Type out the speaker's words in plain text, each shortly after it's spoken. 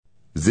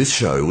This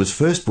show was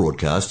first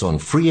broadcast on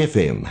Free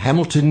FM,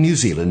 Hamilton, New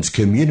Zealand's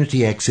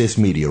community access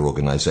media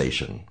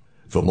organisation.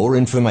 For more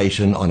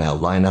information on our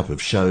lineup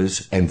of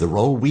shows and the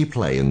role we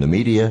play in the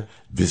media,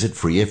 visit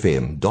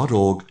freefm.org.nz.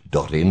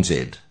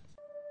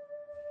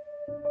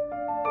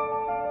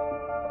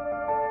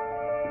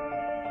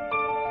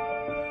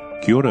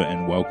 Kia ora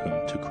and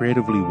welcome to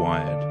Creatively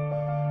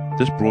Wired.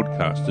 This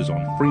broadcast is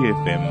on Free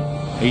FM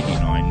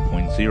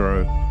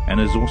 89.0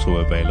 and is also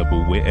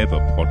available wherever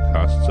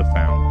podcasts are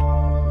found.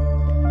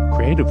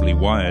 Creatively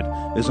Wired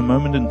is a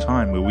moment in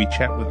time where we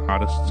chat with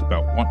artists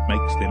about what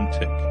makes them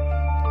tick.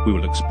 We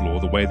will explore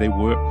the way they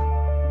work,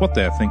 what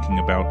they are thinking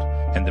about,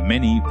 and the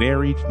many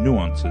varied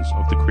nuances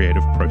of the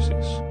creative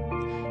process.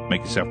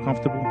 Make yourself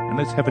comfortable and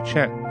let's have a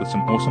chat with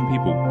some awesome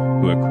people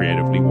who are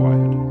creatively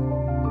wired.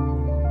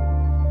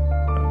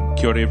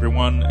 Kia ora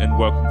everyone and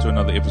welcome to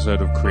another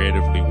episode of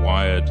Creatively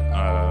Wired.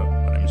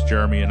 My name is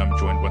Jeremy and I'm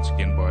joined once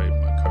again by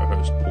my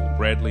co-host Paul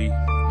Bradley.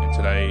 And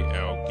today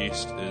our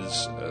guest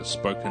is a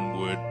spoken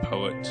word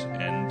poet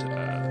and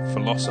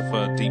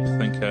philosopher, deep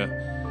thinker,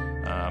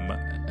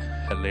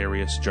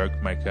 hilarious joke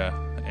maker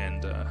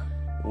and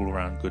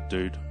all-around good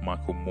dude,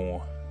 Michael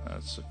Moore.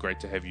 It's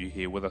great to have you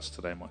here with us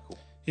today, Michael.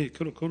 Yeah,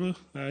 kura.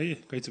 Yeah,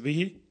 great to be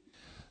here.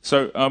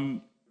 So,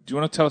 do you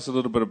want to tell us a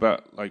little bit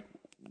about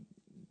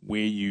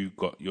where you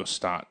got your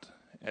start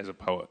as a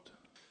poet?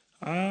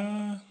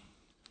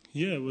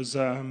 It was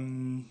a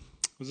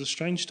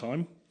strange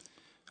time.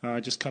 I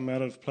just come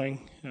out of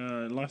playing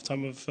a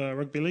lifetime of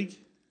rugby league.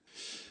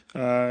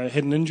 I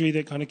had an injury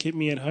that kind of kept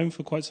me at home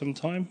for quite some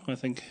time. I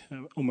think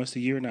almost a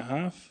year and a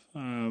half.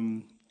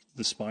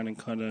 The spine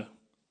kind of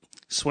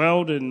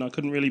swelled and I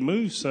couldn't really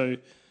move. So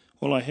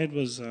all I had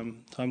was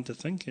time to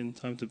think and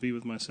time to be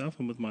with myself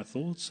and with my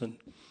thoughts. And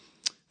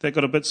that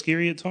got a bit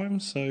scary at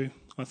times. So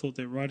I thought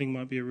that writing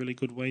might be a really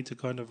good way to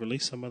kind of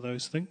release some of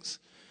those things.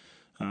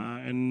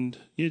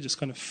 Just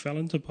kind of fell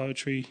into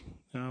poetry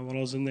while I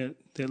was in that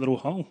little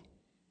hole.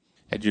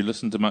 Had you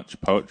listened to much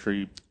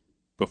poetry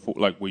before?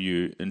 Were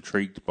you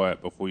intrigued by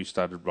it before you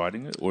started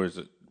writing it? Or is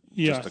it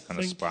just a kind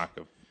of spark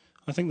of...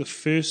 I think the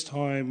first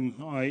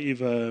time I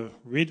ever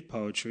read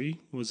poetry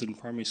was in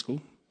primary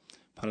school,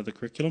 part of the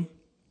curriculum.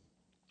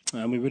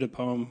 We read a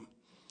poem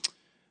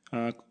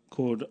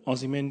called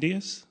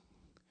Ozymandias.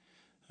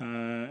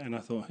 And I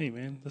thought, hey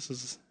man, this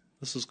is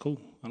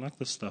cool. I like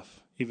this stuff,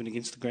 even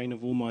against the grain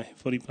of all my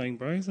footy playing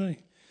bros, eh?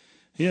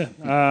 Yeah.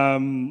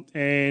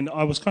 And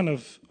I was I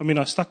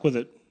stuck with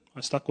it. I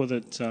stuck with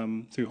it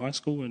through high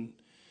school, and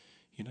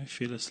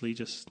fearlessly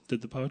just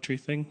did the poetry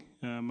thing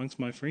amongst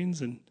my friends,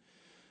 and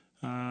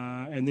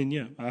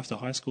then after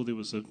high school there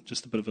was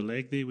just a bit of a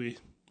lag there where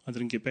I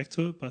didn't get back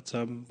to it, but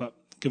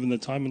given the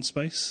time and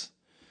space,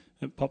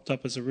 it popped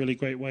up as a really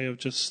great way of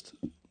just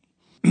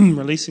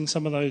releasing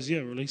some of those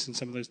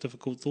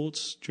difficult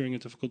thoughts during a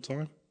difficult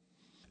time.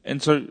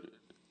 And so,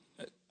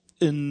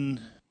 in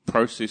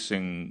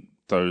processing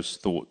those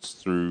thoughts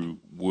through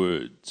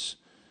words,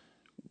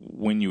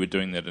 when you were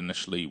doing that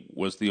initially,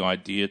 was the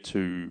idea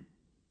to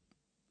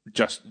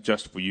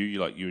just for you,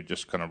 you were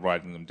just kind of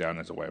writing them down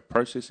as a way of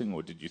processing,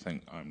 or did you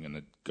think, I'm going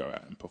to go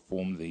out and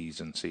perform these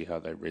and see how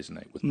they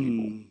resonate with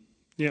people?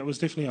 Yeah, it was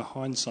definitely a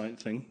hindsight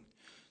thing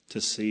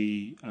to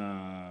see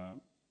how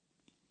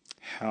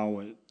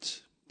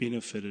it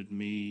benefited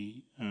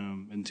me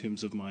in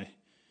terms of my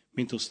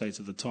mental states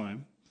at the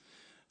time.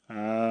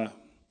 But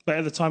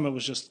at the time it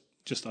was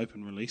just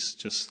open release,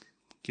 just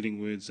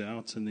getting words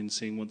out and then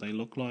seeing what they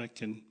look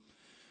like. And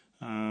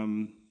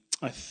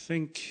I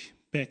think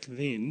back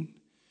then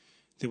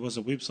there was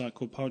a website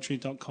called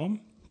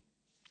poetry.com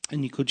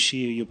and you could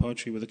share your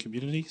poetry with a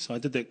community. So I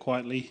did that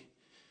quietly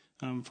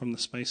from the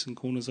space and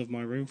corners of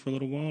my room for a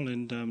little while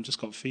and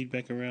just got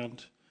feedback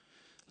around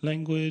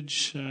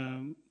language,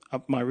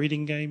 up my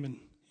reading game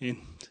and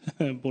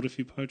bought a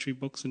few poetry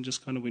books and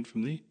just kind of went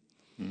from there.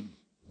 Mm.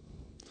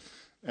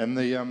 And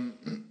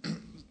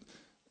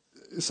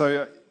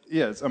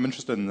I'm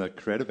interested in the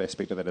creative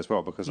aspect of that as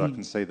well, because I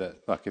can see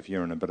that, if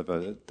you're in a bit of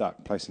a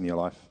dark place in your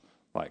life,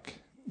 a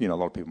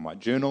lot of people might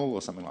journal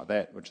or something like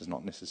that, which is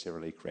not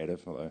necessarily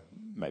creative, although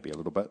maybe a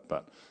little bit,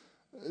 but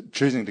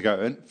choosing to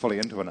go fully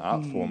into an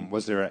art form,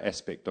 was there an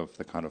aspect of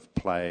the kind of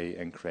play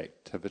and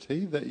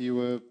creativity that you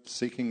were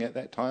seeking at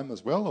that time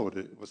as well, or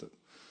was it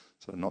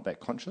sort of not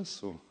that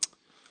conscious? Or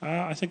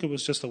I think it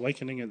was just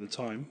awakening at the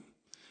time.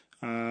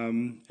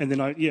 And then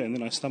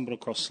I stumbled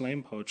across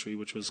slam poetry,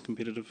 which was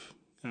competitive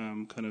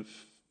kind of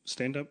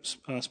stand-up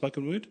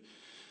spoken word.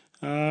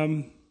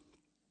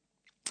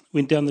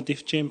 Went down the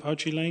Def Jam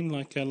poetry lane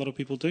like a lot of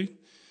people do.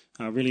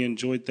 I really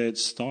enjoyed that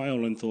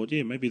style and thought,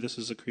 maybe this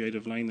is a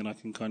creative lane that I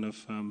can kind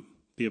of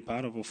be a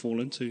part of or fall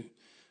into.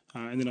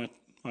 And then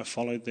I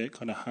followed that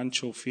kind of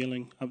hunch or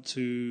feeling up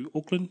to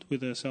Auckland, where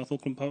the South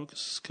Auckland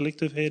Poets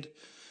Collective had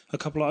a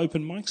couple of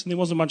open mics, and there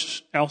wasn't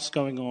much else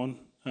going on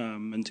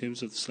in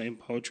terms of slam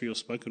poetry or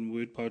spoken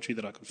word poetry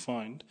that I could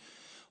find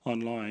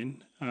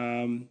online.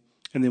 And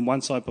then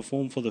once I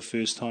performed for the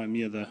first time,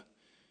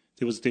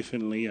 there was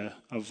definitely a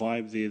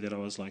vibe there that I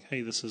was like,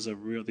 hey, there's a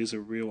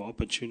real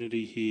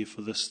opportunity here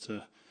for this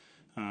to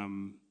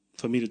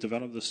for me to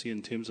develop this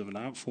in terms of an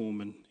art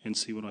form and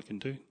see what I can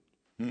do.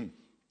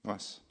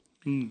 Nice.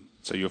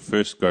 So your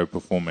first go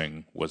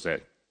performing was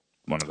at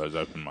one of those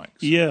open mics?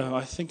 Yeah,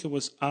 I think it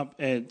was up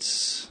at,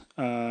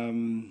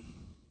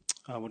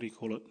 what do you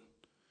call it?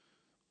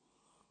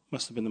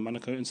 Must have been the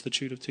Manukau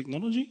Institute of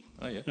Technology.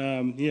 Oh,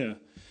 yeah. Yeah.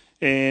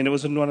 And it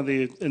was in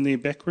in the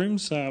back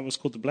rooms. It was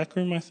called the Black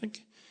Room, I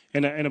think.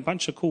 And a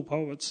bunch of cool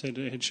poets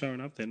had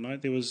shown up that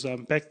night. There was,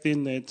 back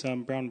then, that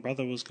Brown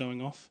Brother was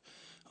going off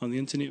on the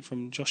internet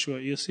from Joshua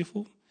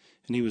Iosefo,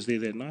 and he was there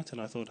that night.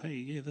 And I thought, hey,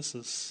 yeah,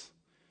 there's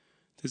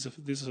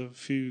a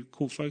few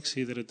cool folks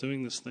here that are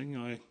doing this thing.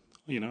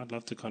 I'd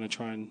love to kind of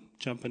try and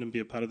jump in and be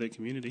a part of that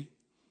community.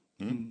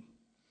 And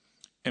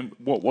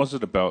what was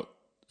it about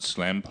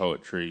slam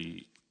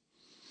poetry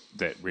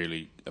that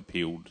really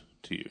appealed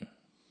to you?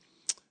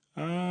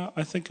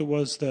 I think it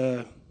was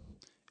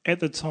at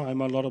the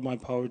time, a lot of my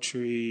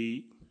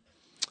poetry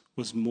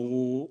was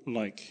more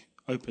like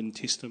open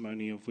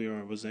testimony of where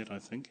I was at, I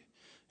think.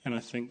 And I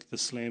think the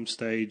slam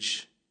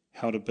stage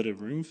held a bit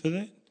of room for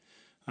that.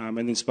 And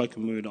then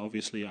spoken word,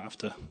 obviously,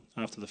 after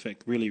the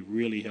fact, really,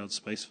 really held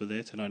space for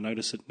that. And I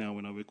notice it now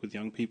when I work with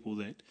young people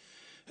that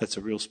it's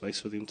a real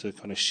space for them to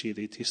kind of share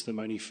their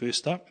testimony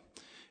first up.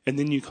 And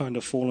then you kind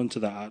of fall into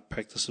the art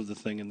practice of the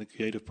thing and the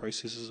creative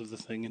processes of the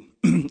thing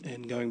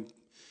and going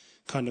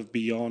kind of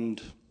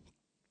beyond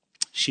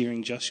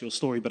sharing just your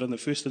story. But in the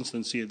first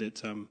instance, yeah,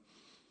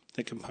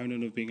 that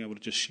component of being able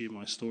to just share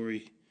my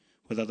story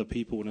with other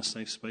people in a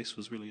safe space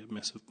was really a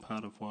massive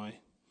part of why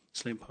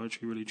slam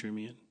poetry really drew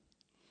me in.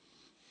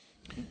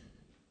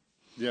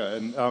 Yeah,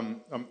 and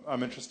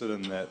I'm interested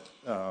in that.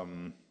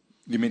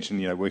 You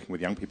mentioned, working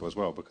with young people as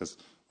well, because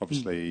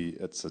obviously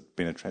it's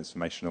been a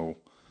transformational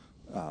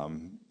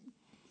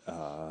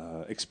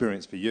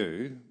experience for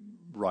you,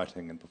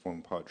 writing and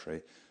performing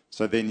poetry.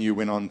 So then you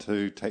went on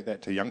to take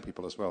that to young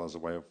people as well as a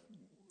way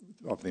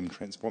of them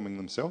transforming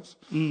themselves.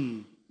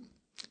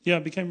 Yeah, I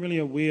became really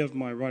aware of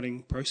my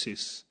writing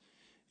process,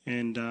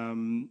 and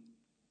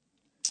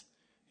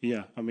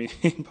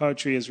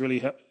poetry has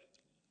really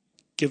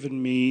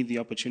given me the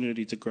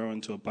opportunity to grow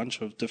into a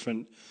bunch of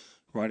different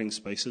writing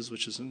spaces,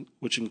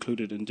 which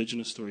included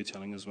Indigenous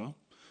storytelling as well,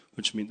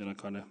 which meant that I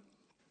kind of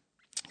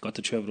got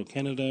to travel to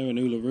Canada and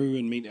Uluru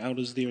and meet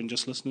elders there and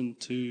just listening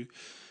to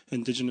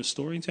Indigenous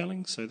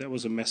storytelling. So that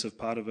was a massive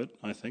part of it,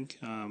 I think,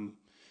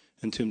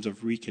 in terms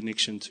of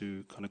reconnection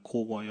to kind of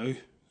core Waio.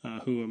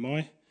 Who am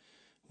I?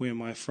 Where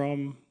am I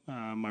from?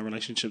 My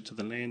relationship to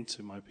the land,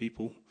 to my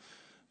people.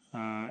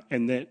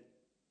 And that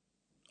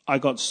I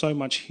got so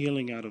much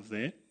healing out of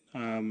that,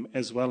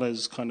 as well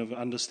as kind of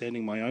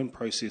understanding my own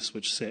process,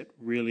 which sat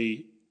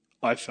really,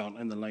 I felt,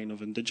 in the lane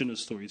of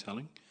Indigenous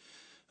storytelling.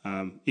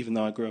 Even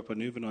though I grew up an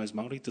urbanised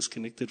Māori,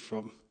 disconnected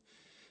from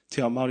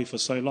Te Ao Māori for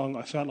so long,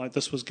 I felt like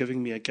this was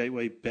giving me a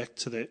gateway back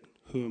to that,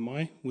 who am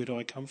I, where do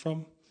I come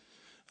from?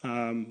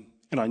 And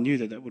I knew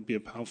that would be a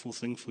powerful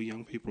thing for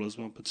young people as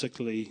well,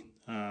 particularly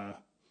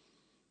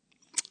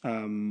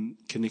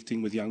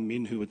connecting with young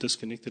men who were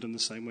disconnected in the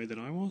same way that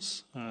I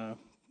was,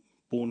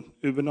 born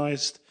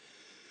urbanised,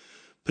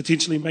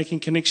 potentially making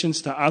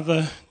connections to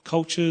other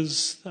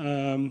cultures,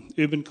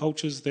 urban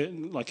cultures that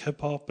like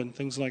hip-hop and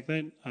things like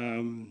that.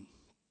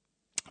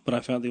 But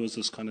I felt there was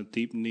this kind of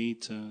deep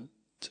need to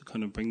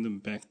kind of bring them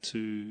back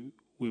to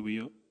where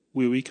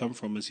we come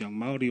from as young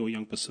Māori or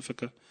young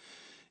Pacifica,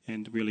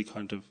 and really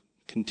kind of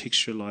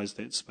contextualise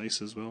that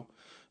space as well.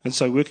 And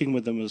so working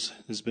with them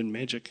has been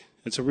magic.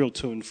 It's a real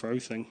to and fro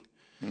thing.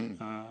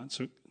 I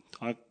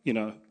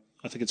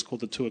think it's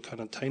called the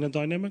tuakana-taina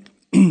dynamic,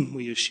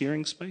 where you're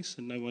sharing space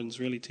and no one's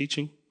really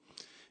teaching.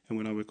 And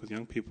when I work with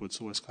young people, it's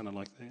always kind of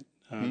like that.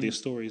 Their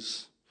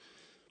stories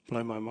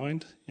blow my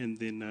mind, and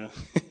then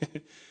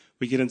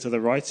we get into the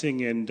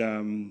writing and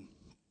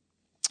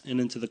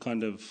into the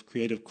kind of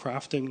creative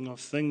crafting of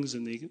things.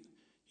 And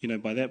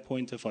by that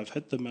point, if I've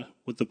hit them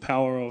with the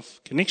power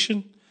of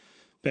connection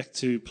back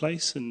to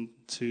place and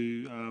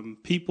to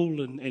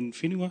people and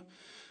whenua,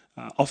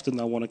 often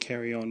they'll want to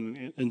carry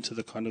on into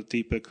the kind of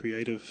deeper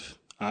creative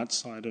art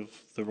side of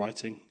the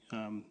writing,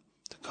 to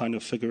kind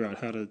of figure out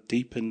how to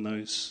deepen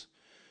those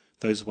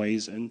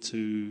ways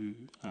into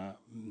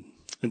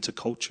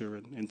culture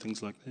and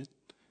things like that.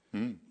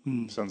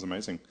 Sounds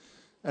amazing.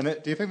 And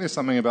do you think there's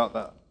something about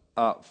that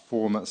art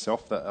form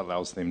itself that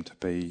allows them to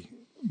be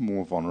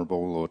more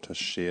vulnerable or to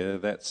share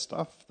that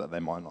stuff that they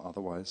might not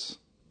otherwise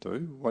do?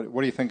 What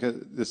do you think?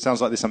 It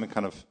sounds like there's something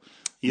kind of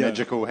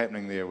magical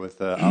happening there with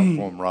the art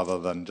form, rather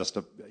than just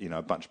a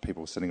bunch of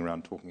people sitting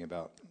around talking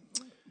about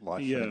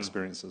life and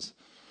experiences.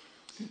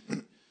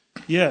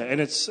 Yeah,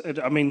 and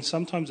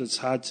sometimes it's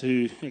hard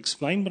to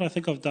explain, but I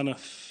think I've done a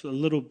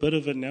little bit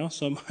of it now,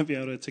 so I might be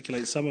able to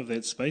articulate some of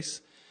that space.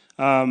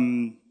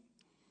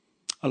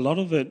 A lot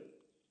of it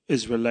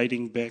is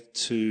relating back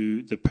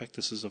to the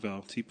practices of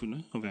our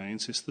tipuna, of our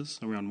ancestors,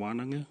 around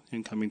wānanga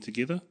and coming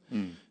together.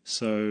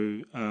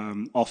 So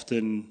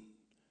often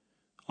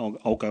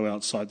I'll go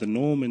outside the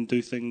norm and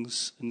do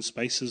things in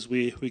spaces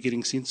where we're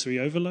getting sensory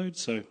overload,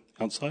 so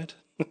outside.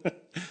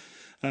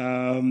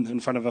 in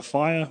front of a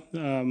fire,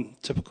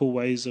 typical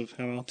ways of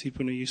how our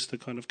tipuna used to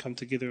kind of come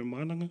together in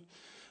Mānanga.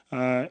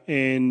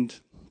 And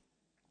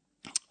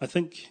I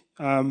think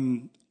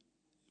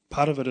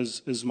part of it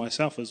is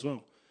myself as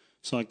well.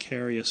 So I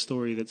carry a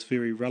story that's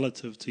very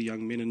relative to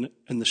young men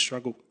in the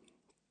struggle.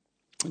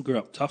 I grew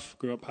up tough,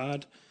 grew up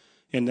hard,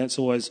 and that's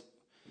always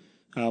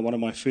one of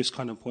my first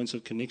kind of points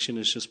of connection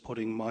is just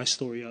putting my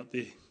story out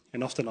there.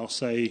 And often I'll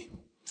say,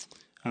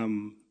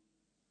 when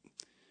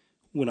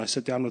I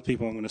sit down with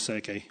people, I'm going to say,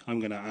 okay, I'm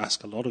going to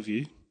ask a lot of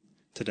you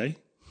today.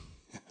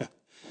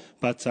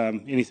 But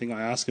anything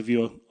I ask of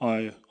you,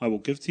 I will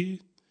give to you.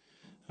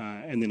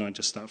 And then I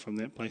just start from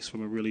that place,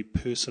 from a really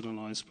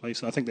personalised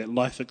place. I think that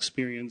life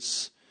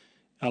experience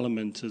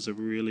element is a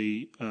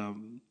really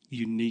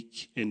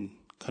unique and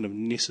kind of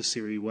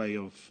necessary way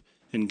of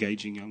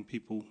engaging young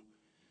people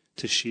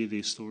to share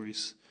their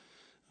stories.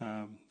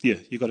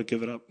 You got to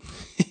give it up.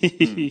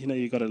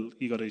 You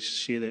got to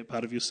share that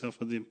part of yourself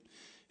with them.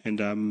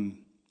 And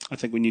I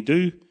think when you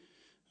do,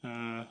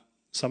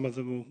 some of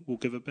them will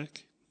give it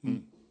back.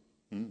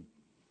 And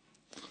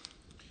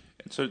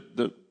so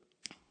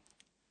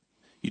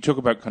you talk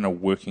about kind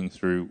of working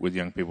through with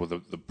young people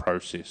the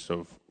process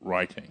of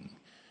writing.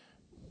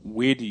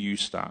 Where do you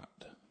start?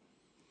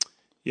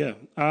 Yeah,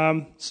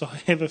 so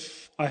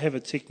I have a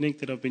technique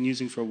that I've been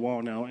using for a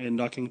while now,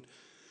 and I can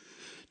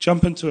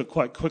jump into it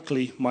quite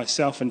quickly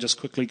myself and just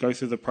quickly go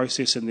through the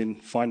process and then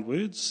find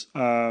words.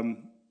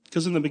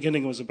 Because in the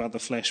beginning it was about the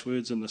flash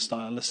words and the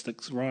stylistic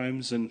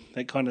rhymes and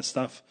that kind of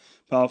stuff,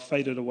 but I've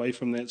faded away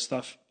from that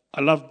stuff.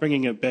 I love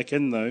bringing it back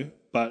in though,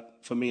 but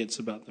for me it's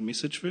about the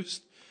message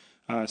first.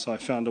 So I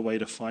found a way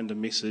to find a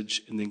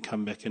message and then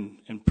come back and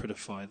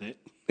prettify that.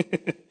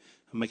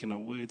 I'm making up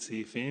words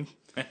here, fam.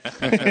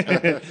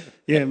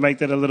 Yeah, make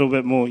that a little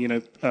bit more,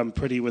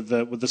 pretty with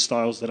the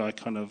styles that I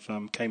kind of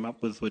came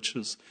up with, which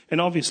is,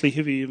 and obviously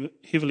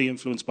heavily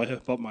influenced by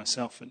hip hop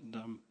myself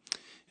and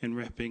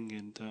rapping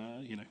and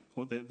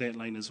that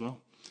lane as well.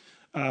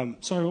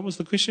 Sorry, what was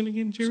the question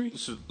again, Jerry?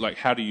 So, like,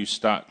 how do you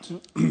start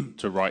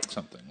to write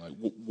something? Like,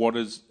 what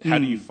is? How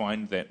do you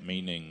find that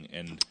meaning,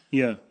 and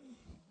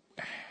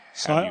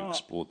how do you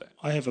explore that?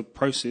 I have a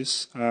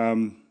process.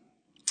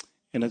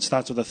 And it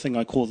starts with a thing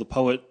I call the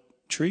poet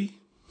tree,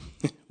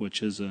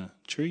 which is a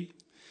tree,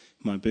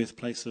 my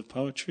birthplace of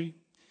poetry.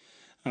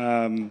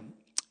 And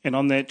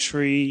on that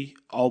tree,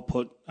 I'll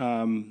put,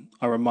 I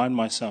remind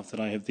myself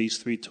that I have these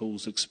three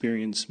tools: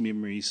 experience,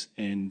 memories,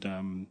 and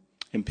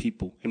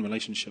people and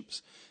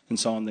relationships. And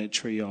so on that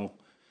tree, I'll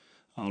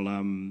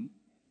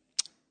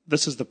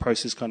this is the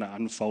process kind of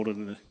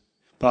unfolded,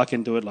 but I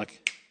can do it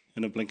like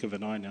in a blink of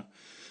an eye now.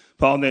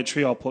 But on that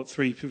tree, I'll put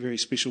three very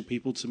special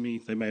people to me.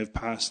 They may have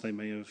passed, they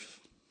may have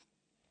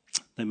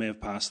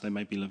passed, they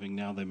may be living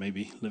now, they may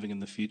be living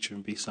in the future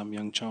and be some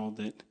young child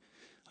that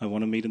I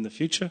want to meet in the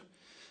future.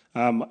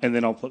 And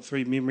then I'll put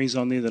three memories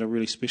on there that are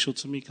really special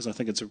to me, because I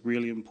think it's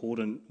really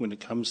important when it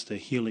comes to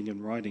healing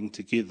and writing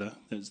together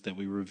that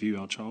we review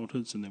our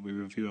childhoods and that we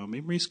review our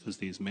memories, because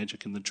there's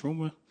magic in the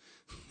trauma.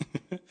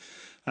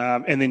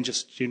 And then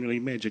just generally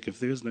magic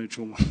if there is no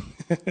trauma.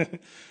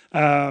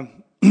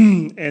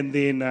 And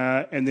then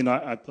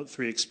I put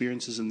three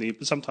experiences in there,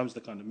 but sometimes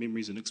the kind of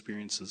memories and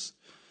experiences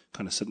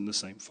kind of sit in the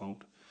same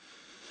fold.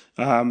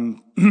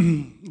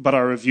 But I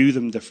review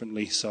them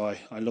differently, so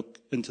I look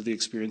into the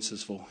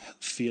experiences for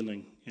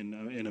feeling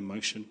and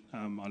emotion.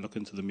 I look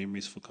into the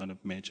memories for kind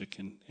of magic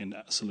and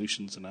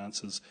solutions and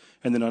answers.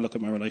 And then I look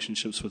at my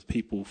relationships with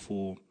people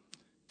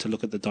to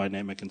look at the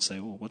dynamic and say,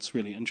 oh, what's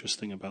really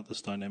interesting about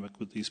this dynamic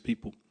with these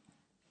people?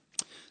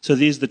 So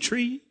there's the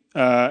tree,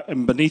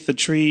 and beneath the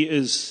tree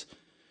is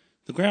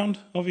the ground,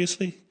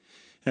 obviously,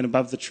 and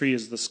above the tree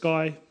is the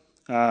sky.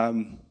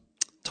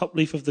 Top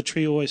leaf of the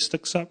tree always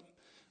sticks up.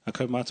 A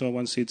kaumātua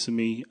once said to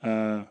me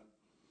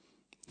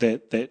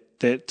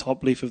that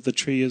top leaf of the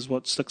tree is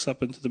what sticks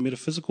up into the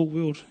metaphysical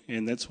world,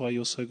 and that's why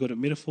you're so good at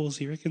metaphors,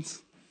 he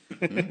reckons.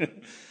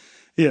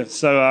 Yeah,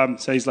 so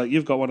he's like,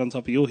 you've got one on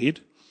top of your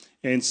head.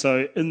 And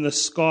so in the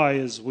sky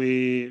is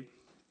where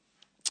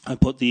I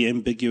put the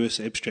ambiguous,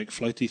 abstract,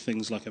 floaty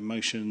things like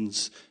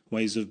emotions,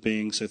 ways of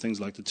being, so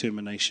things like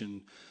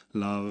determination,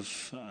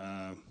 love,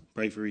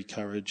 bravery,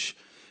 courage,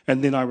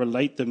 and then I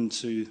relate them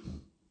to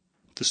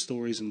the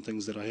stories and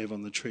things that I have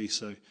on the tree.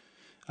 So,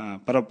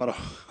 but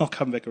I'll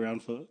come back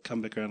around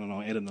and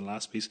I'll add in the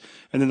last piece,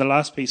 and then the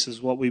last piece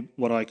is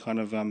what I kind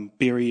of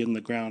bury in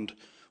the ground,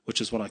 which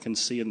is what I can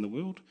see in the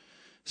world.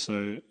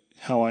 So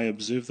how I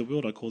observe the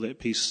world, I call that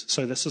piece.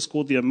 So this is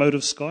called the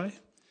emotive sky,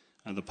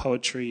 the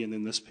poetry, and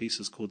then this piece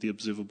is called the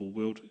observable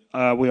world,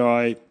 where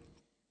I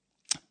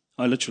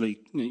literally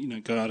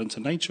go out into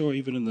nature, or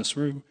even in this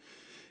room,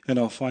 and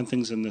I'll find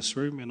things in this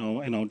room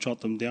and I'll jot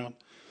them down.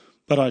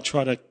 But I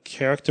try to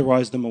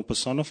characterize them or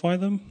personify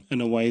them in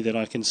a way that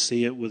I can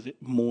see it with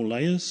more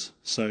layers.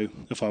 So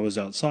if I was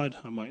outside,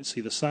 I might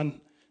see the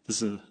sun.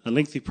 This is a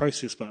lengthy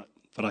process, but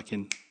I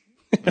can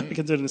I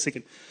can do it in a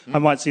second. I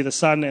might see the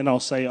sun and I'll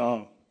say,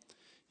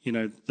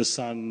 the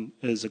sun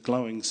is a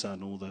glowing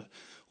sun,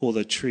 or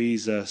the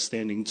trees are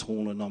standing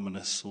tall and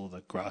ominous, or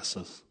the grass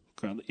is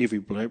background. Every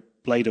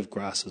blade of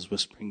grass is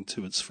whispering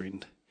to its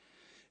friend.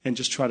 And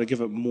just try to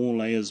give it more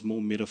layers,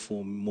 more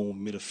metaphor, more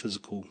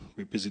metaphysical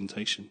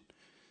representation.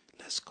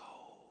 Let's go.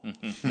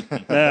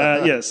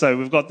 So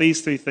we've got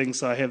these three things.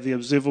 So I have the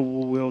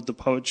observable world, the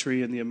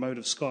poetry, and the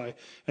emotive sky.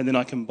 And then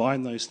I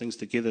combine those things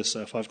together.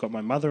 So if I've got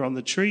my mother on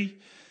the tree,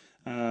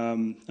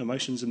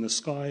 emotions in the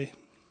sky,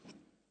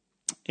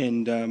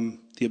 and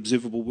the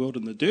observable world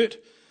in the dirt,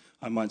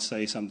 I might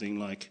say something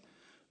like,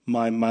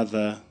 my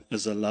mother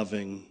is a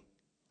loving.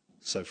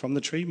 So from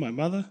the tree, my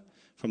mother.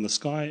 From the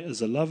sky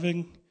is a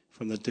loving.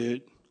 From the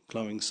dirt,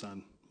 glowing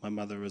sun. My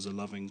mother is a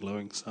loving,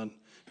 glowing sun.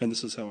 And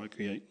this is how I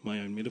create my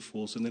own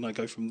metaphors. And then I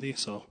go from there.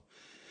 So I'll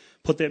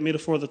put that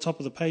metaphor at the top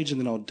of the page, and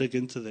then I'll dig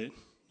into that.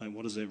 Like,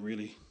 what is that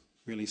really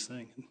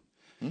saying?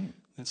 And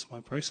that's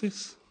my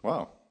process.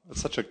 Wow.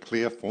 It's such a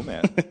clear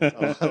format.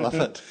 I love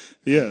it.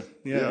 Yeah.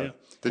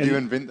 Did you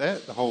invent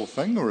that, the whole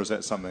thing, or is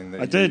that something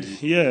that I did,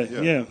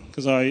 yeah.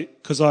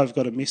 Because I've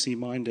got a messy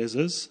mind as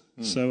is.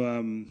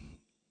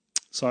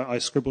 So I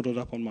scribbled it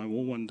up on my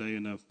wall one day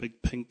in a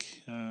big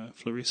pink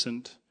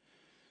fluorescent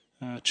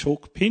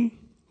chalk pen.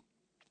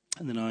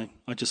 And then I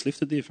just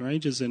left it there for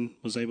ages and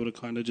was able to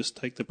kind of just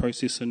take the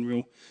process in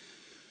real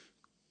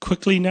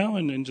quickly now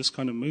and just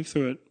kind of move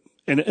through it.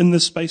 And in the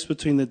space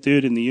between the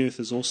dirt and the earth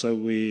is also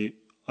where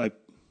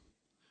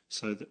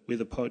where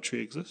the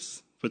poetry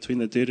exists. Between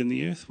the dirt and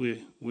the earth,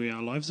 where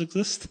our lives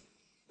exist,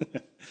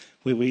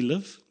 where we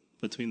live,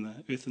 between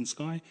the earth and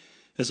sky,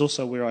 is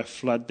also where I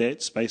flood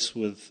that space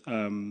with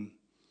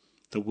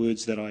the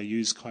words that I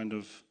use kind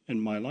of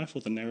in my life,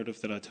 or the narrative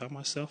that I tell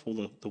myself,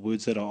 or the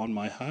words that are on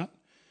my heart.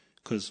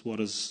 Because what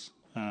is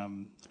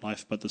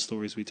life but the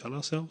stories we tell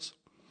ourselves?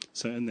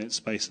 So in that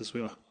space is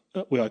where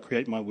I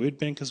create my word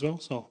bank as well.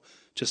 So I'll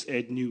just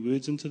add new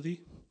words into there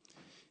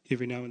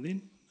every now and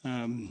then.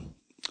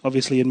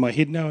 Obviously in my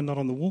head now and not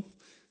on the wall.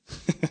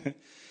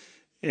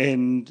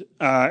 and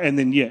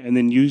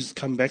then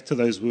come back to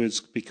those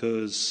words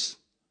because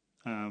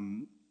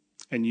and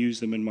use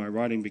them in my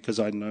writing because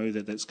I know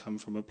that that's come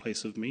from a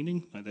place of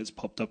meaning, like that's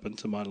popped up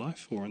into my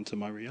life or into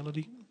my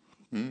reality.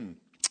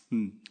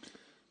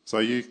 So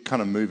are you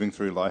kind of moving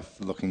through life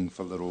looking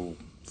for little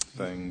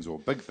things or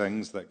big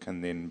things that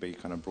can then be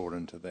kind of brought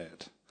into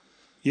that?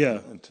 Yeah.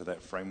 Into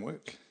that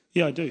framework?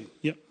 Yeah, I do.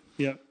 Yep.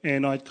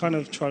 And I kind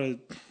of try to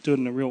do it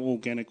in a real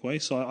organic way.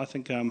 So I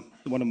think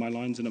one of my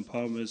lines in a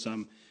poem is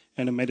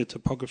animated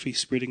topography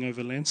spreading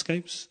over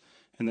landscapes.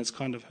 And that's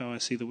kind of how I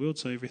see the world.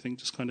 So everything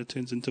just kind of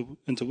turns into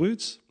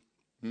words.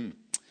 But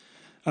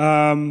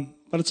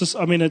it's just,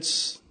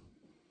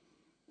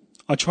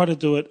 I try to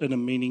do it in a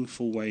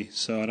meaningful way,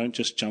 so I don't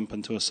just jump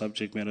into a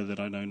subject matter that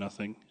I know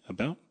nothing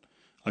about.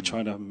 I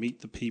try to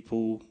meet the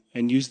people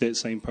and use that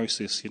same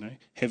process,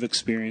 have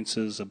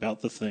experiences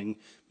about the thing,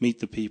 meet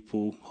the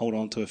people, hold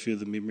on to a few of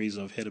the memories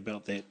I've had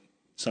about that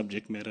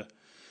subject matter.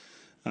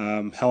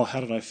 How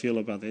did I feel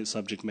about that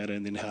subject matter,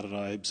 and then how did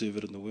I observe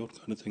it in the world,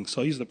 kind of thing.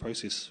 So I use the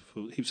process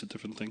for heaps of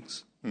different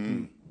things.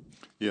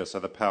 Yeah,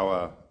 so the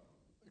power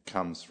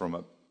comes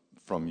from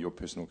your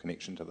personal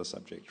connection to the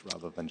subject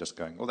rather than just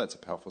going, oh, that's a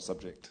powerful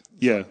subject.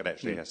 It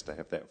actually has to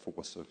have that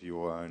force of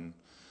your own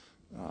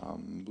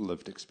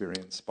lived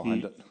experience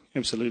behind it.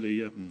 Absolutely,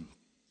 yeah.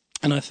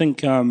 And I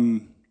think,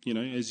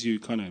 as you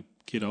kind of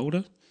get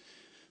older,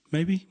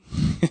 maybe,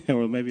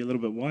 or maybe a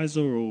little bit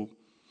wiser, or,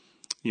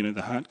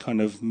 the heart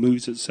kind of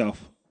moves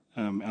itself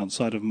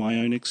outside of my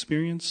own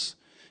experience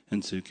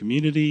into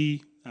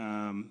community.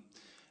 And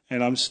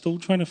I'm still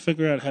trying to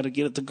figure out how to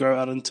get it to grow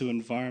out into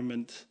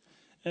environment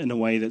in a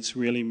way that's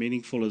really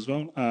meaningful as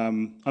well.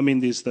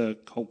 There's the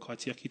whole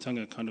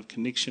kaitiakitanga kind of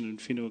connection and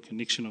whenua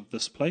connection of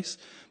this place,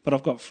 but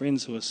I've got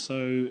friends who are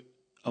so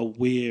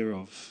aware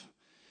of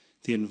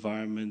the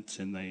environment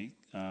and they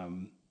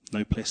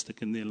no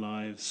plastic in their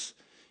lives.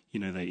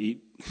 They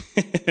eat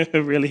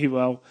really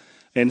well.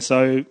 And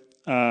so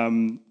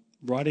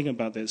writing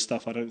about that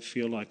stuff, I don't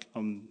feel like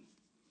I'm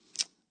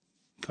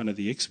kind of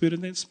the expert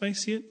in that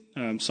space yet.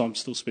 So I'm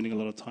still spending a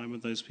lot of time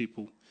with those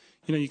people.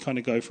 You kind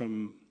of go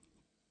from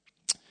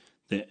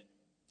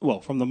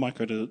from the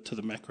micro to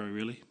the macro,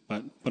 really.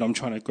 But I'm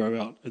trying to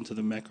grow out into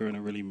the macro in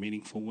a really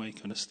meaningful way,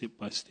 kind of step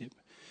by step.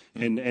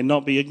 And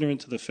not be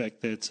ignorant to the fact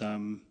that,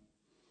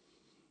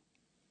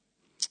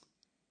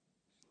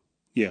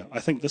 I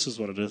think this is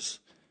what it is.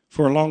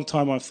 For a long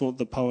time, I thought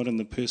the poet and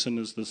the person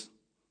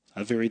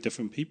are very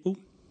different people.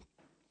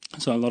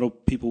 So a lot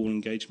of people will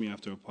engage me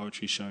after a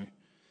poetry show,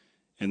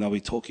 and they'll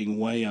be talking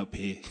way up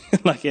here,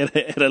 like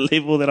at a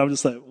level that I'm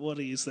just like, what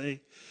do you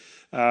say?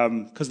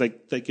 Because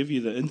they give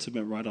you the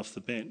intimate right off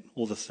the bat,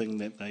 or the thing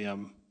that they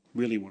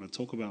really want to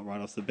talk about right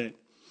off the bat.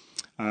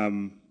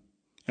 And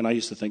I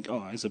used to think,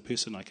 as a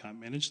person, I can't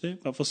manage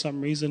that. But for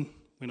some reason,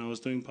 when I was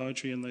doing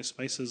poetry in those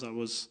spaces, I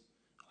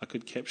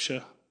could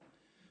capture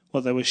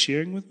what they were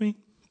sharing with me.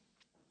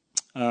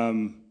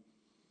 What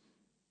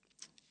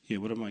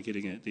am I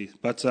getting at there?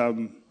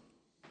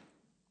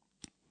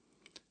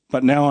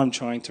 But now I'm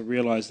trying to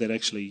realize that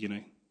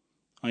actually,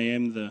 I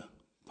am the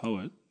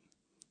poet.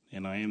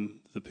 And I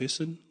am the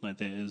person, like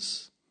that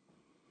is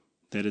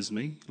that is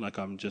me. Like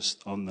I'm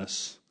just on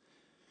this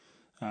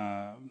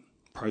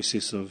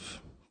process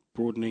of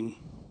broadening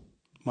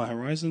my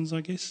horizons,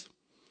 I guess.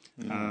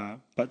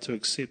 But to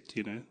accept,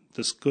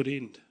 this good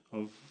end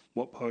of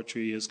what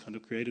poetry has kind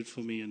of created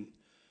for me, and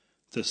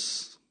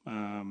this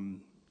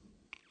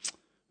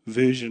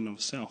version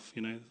of self,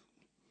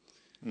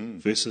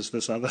 versus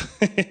this other,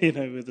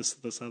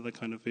 this other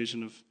kind of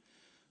version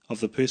of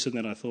the person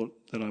that I thought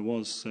that I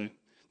was. So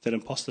that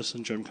imposter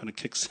syndrome kind of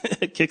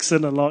kicks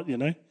in a lot,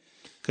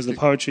 because the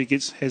poetry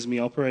has me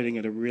operating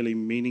at a really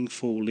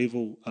meaningful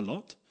level a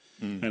lot.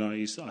 And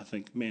I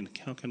think, man,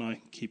 how can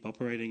I keep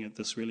operating at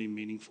this really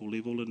meaningful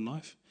level in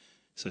life?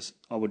 So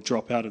I would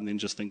drop out and then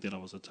just think that I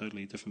was a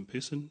totally different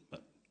person,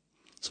 but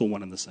it's all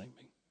one and the same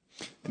thing.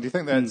 And do you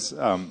think that's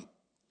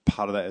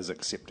part of that is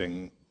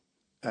accepting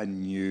a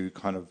new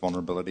kind of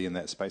vulnerability in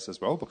that space as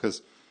well?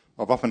 Because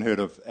I've often heard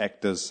of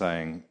actors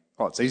saying,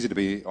 it's easy to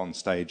be on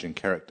stage in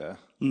character,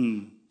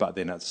 but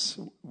then it's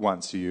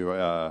once you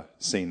are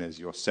seen as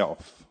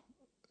yourself,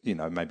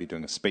 maybe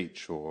doing a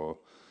speech or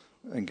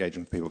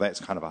engaging with people, that's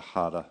kind of a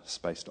harder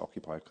space to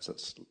occupy because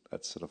it's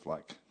sort of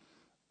like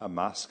a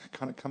mask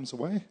kind of comes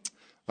away.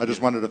 I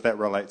just wondered if that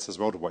relates as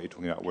well to what you're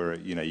talking about, where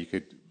you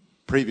could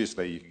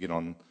get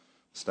on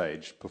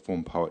stage,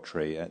 perform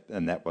poetry,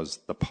 and that was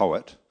the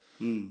poet,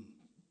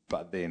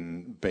 but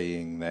then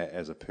being that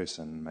as a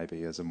person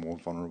maybe is a more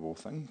vulnerable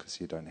thing because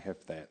you don't have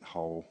that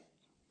whole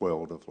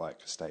world of like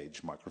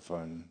stage,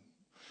 microphone,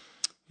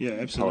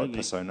 absolutely, poet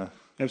persona.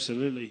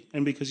 Absolutely,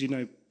 and because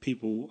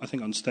people, I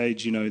think on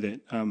stage, that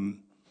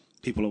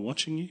people are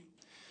watching you.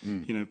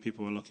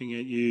 People are looking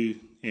at you,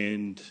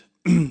 and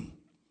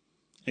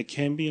it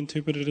can be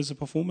interpreted as a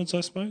performance,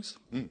 I suppose.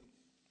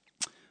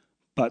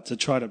 But to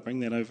try to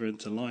bring that over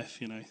into life,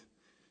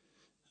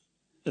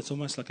 it's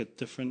almost like a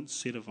different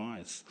set of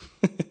eyes.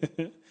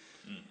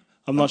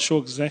 I'm not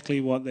sure exactly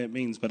what that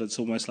means, but it's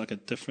almost like a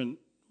different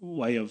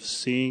way of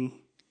seeing.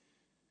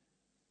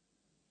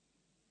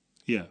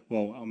 Yeah,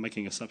 well, I'm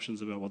making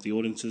assumptions about what the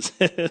audience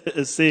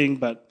is seeing,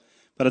 but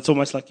it's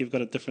almost like you've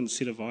got a different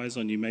set of eyes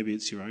on you. Maybe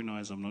it's your own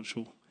eyes, I'm not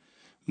sure.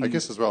 I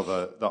guess as well,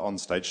 the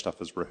on-stage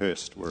stuff is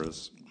rehearsed,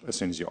 whereas as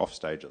soon as you're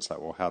off-stage, it's like,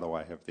 well, how do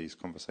I have these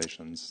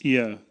conversations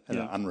in an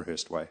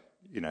unrehearsed way?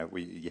 You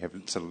have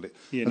sort of,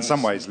 in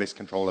some ways, less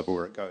control over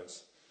where it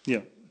goes.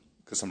 Yeah.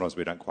 Because sometimes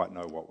we don't quite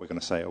know what we're going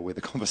to say or where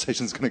the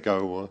conversation's going to go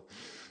or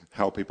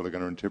how people are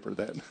going to interpret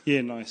that.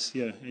 Yeah, nice,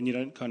 and you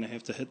don't kind of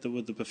have to hit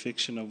with the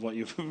perfection of what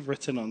you've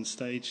written on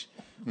stage,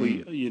 or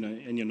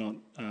and you're not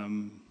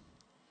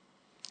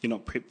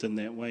prepped in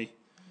that way.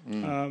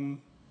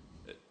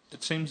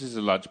 It seems there's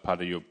a large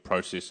part of your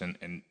process,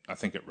 and I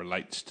think it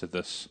relates to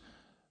this,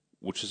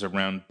 which is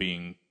around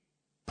being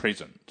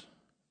present,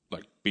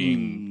 like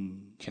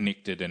being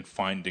connected and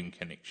finding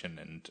connection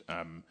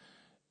and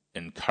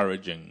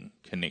encouraging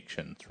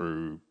connection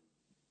through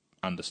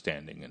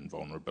understanding and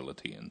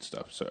vulnerability and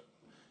stuff. So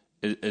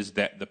is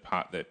that the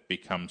part that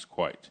becomes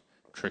quite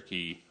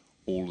tricky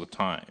all the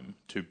time,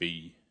 to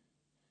be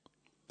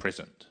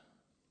present?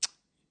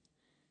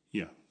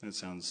 Yeah, that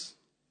sounds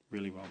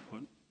really well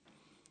put.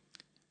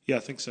 Yeah,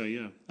 I think so,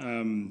 yeah.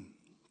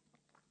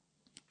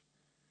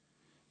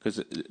 Because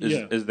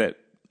is that...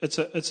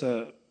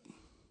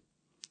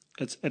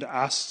 It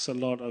asks a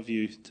lot of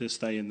you to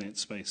stay in that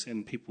space,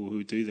 and people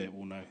who do that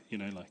will know,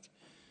 like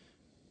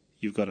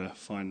you've got to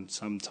find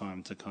some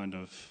time to kind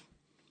of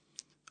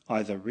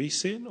either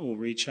reset or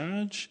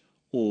recharge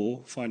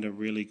or find a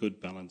really good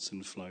balance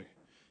and flow.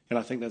 And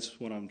I think that's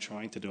what I'm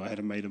trying to do. I had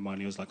a mate of mine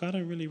who was like, I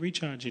don't really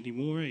recharge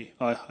anymore.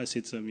 I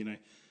said to him,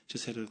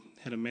 just had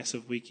a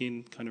massive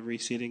weekend kind of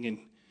resetting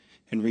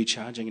and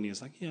recharging. And he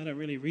was like, I don't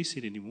really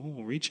reset anymore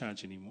or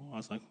recharge anymore. I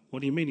was like,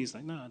 what do you mean? He's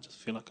like, no, I just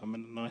feel like I'm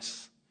in a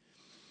nice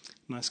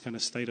kind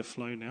of state of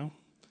flow now.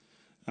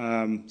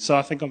 So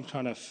I think I'm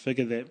trying to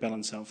figure that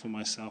balance out for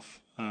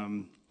myself.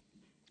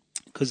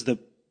 Because the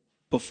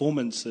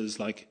performance is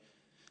like,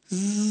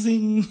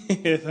 zing,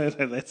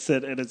 that's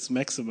it at its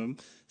maximum.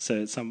 So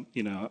it's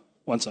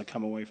once I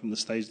come away from the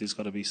stage, there's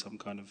got to be some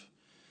kind of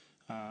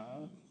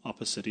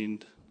opposite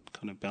end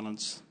kind of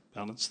balance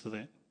to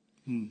that.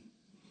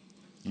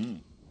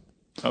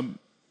 I'm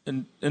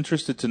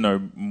interested to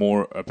know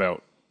more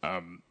about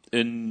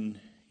in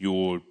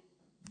your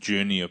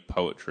journey of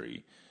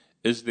poetry.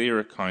 Is there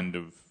a kind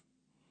of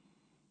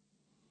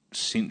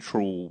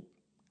central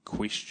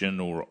question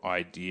or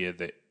idea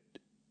that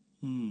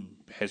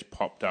has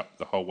popped up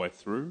the whole way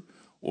through,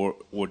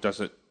 or does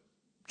it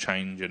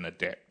change and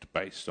adapt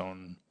based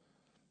on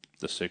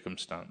the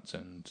circumstance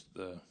and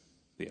the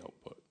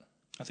output?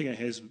 I think it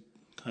has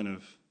kind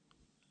of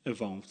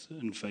evolved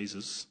in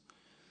phases.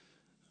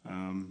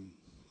 And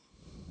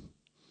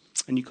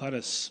you kind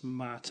of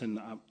smarten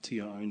up to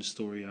your own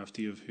story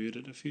after you've heard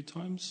it a few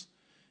times.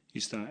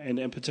 You start,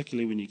 and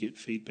particularly when you get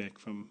feedback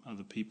from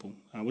other people,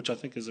 which I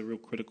think is a real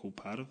critical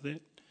part of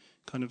that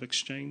kind of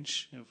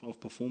exchange of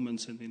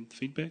performance and then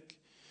feedback.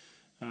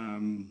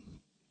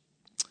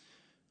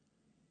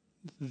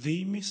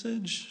 The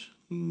message,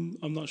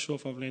 I'm not sure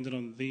if I've landed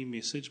on the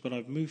message, but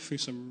I've moved through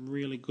some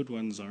really good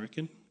ones, I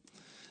reckon.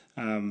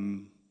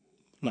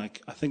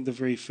 Like, I think the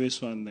very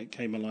first one that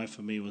came alive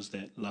for me was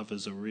that love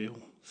is a real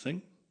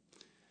thing.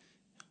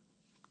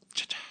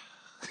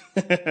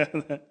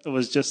 It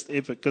was just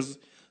epic because,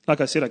 like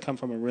I said, I come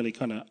from a really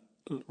kind of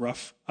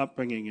rough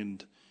upbringing,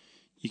 and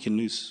you can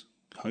lose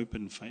hope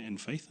and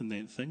faith in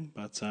that thing.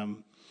 But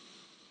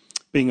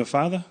being a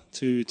father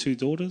to 2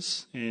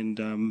 daughters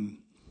and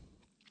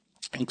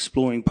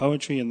exploring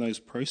poetry and those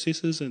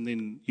processes and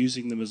then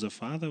using them as a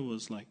father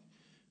was like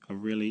a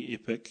really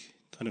epic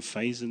kind of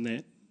phase in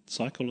that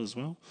cycle as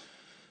well.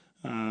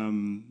 I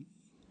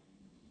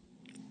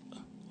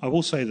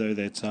will say, though,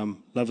 that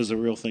love is a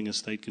real thing has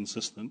stayed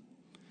consistent.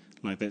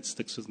 Like, that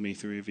sticks with me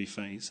through every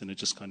phase, and it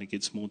just kind of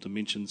gets more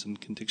dimensions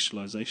and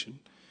contextualization.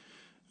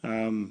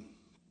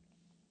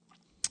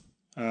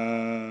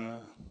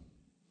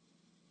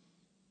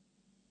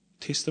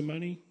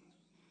 Testimony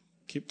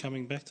kept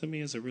coming back to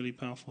me as a really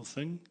powerful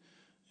thing,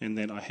 and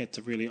that I had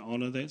to really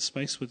honour that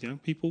space with young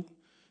people,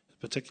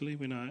 particularly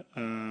when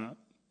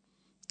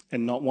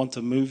and not want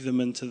to move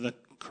them into the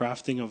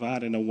crafting of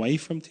art and away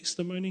from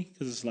testimony,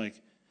 because it's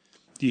like,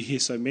 you hear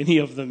so many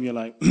of them, you're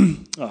like,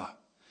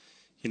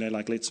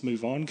 like, let's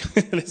move on,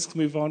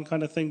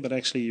 kind of thing. But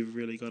actually, you've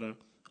really got to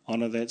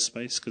honour that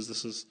space, because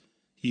this is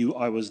you.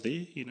 I was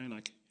there,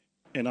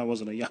 and I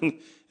wasn't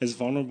as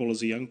vulnerable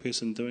as a young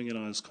person doing it.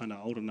 I was kind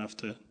of old enough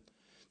to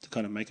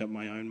kind of make up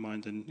my own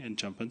mind and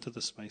jump into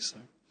the space. So,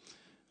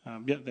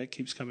 that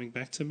keeps coming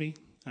back to me.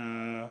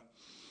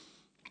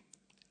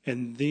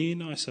 And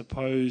then I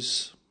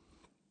suppose,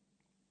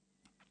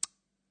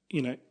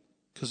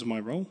 because of my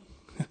role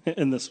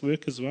in this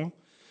work as well,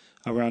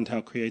 around how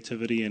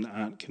creativity and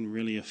art can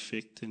really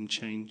affect and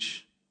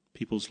change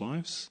people's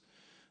lives,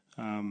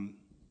 and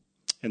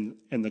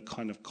the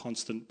kind of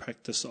constant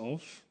practice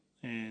of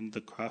and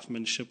the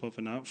craftsmanship of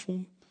an art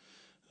form.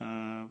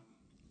 And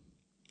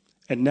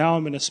now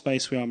I'm in a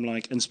space where I'm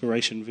like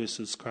inspiration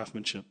versus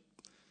craftsmanship.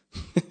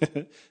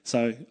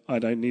 So I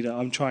don't need it.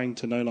 I'm trying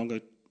to no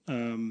longer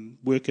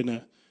work in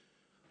a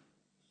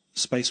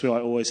space where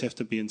I always have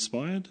to be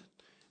inspired,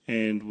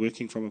 and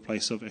working from a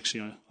place of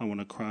actually I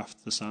want to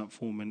craft this art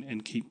form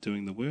and keep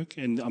doing the work.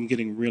 And I'm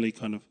getting really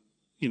kind of,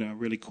 a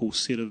really cool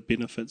set of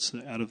benefits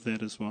out of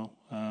that as well.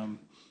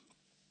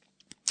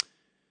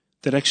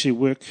 That actually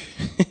work,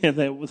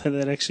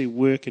 that actually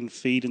work and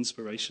feed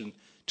inspiration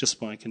just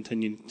by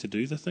continuing to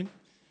do the thing.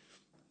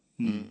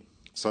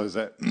 So is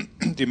that,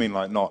 do you mean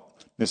like not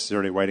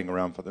necessarily waiting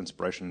around for the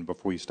inspiration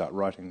before you start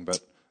writing, but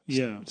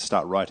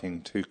start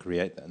writing to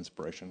create that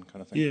inspiration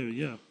kind of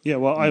thing? Yeah.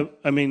 Well,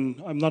 I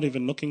mean, I'm not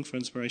even looking for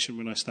inspiration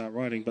when I start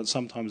writing, but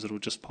sometimes it'll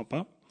just pop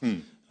up.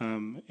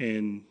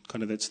 And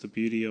kind of that's the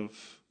beauty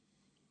of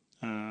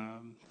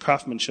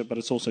craftsmanship, but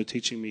it's also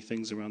teaching me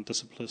things around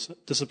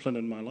discipline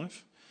in my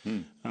life.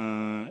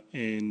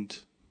 And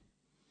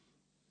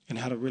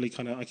how to really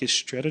kind of, I guess,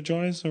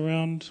 strategize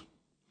around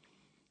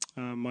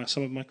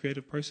some of my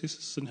creative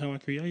processes and how I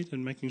create,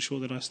 and making sure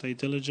that I stay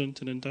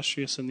diligent and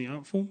industrious in the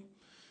art form.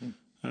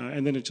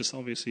 And then it just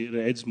obviously it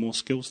adds more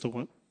skills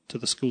to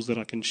the skills that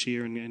I can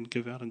share and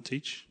give out and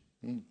teach.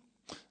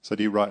 So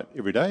do you write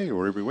every day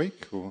or every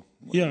week? Or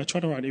yeah, I try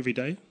to write every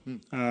day.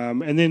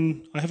 And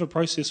then I have a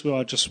process where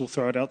I just will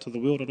throw it out to the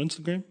world on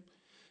Instagram,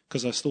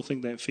 because I still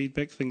think that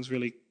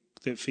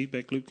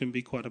feedback loop can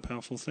be quite a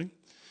powerful thing.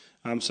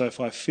 So if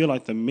I feel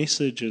like the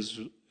message is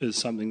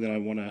something that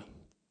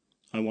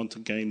I want to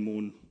gain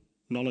more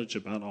knowledge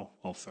about,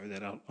 I'll throw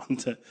that out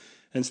onto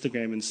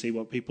Instagram and see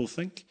what people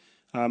think.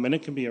 And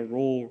it can be a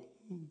raw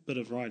bit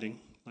of writing,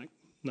 like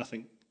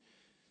nothing,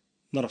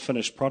 not a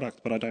finished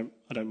product, but I don't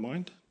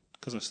mind,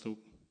 because I still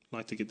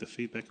like to get the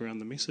feedback around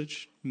the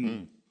message.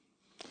 And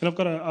I've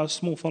got a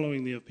small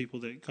following there of people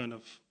that kind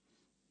of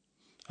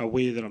are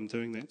aware that I'm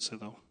doing that, so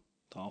they'll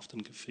often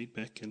give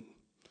feedback. And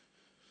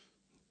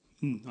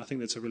I think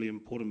that's a really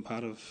important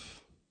part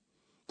of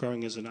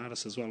growing as an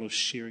artist, as well as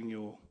sharing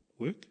your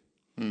work.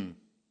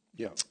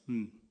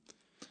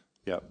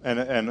 Yeah,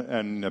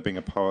 and being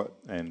a poet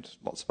and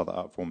lots of other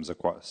art forms are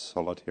quite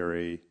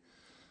solitary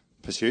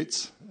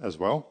pursuits as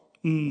well.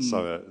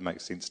 So it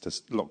makes sense to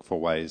look for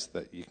ways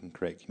that you can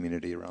create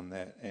community around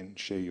that and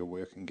share your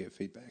work and get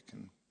feedback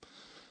and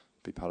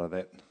be part of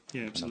that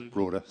kind of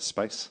broader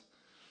space.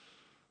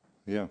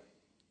 Yeah.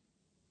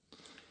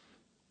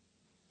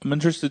 I'm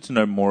interested to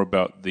know more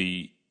about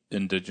the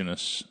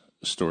Indigenous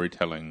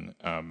storytelling,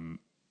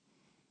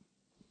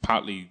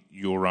 partly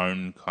your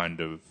own kind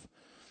of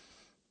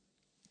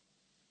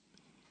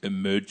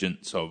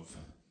emergence of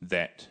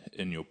that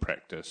in your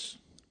practice,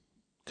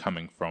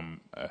 coming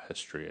from a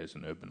history as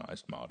an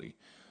urbanised Māori,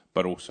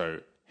 but also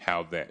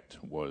how that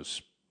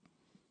was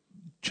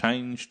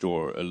changed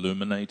or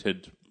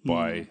illuminated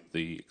by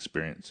the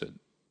experience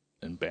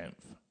in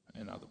Banff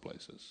and other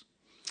places.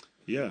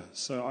 Yeah,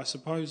 so I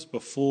suppose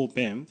before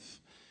Banff,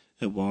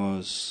 it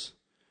was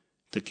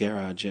the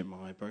garage at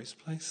my bro's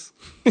place,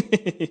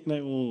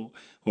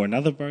 or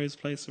another bro's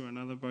place,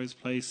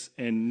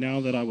 and now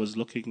that I was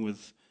looking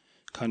with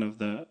kind of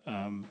the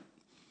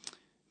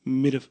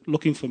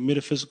looking for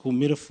metaphysical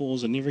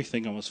metaphors and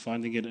everything, I was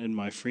finding it in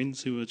my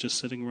friends who were just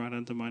sitting right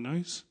under my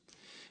nose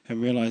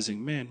and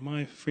realizing, man,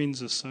 my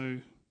friends are so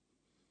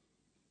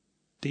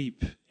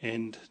deep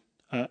and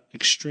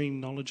extreme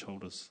knowledge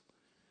holders.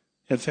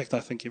 In fact, I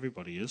think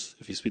everybody is,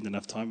 if you spend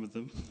enough time with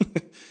them.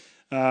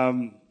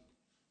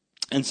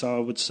 And so I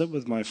would sit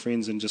with my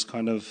friends and just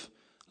kind of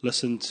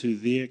listen to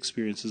their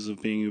experiences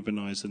of being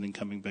urbanized and then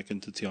coming back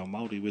into Te Ao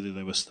Māori, whether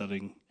they were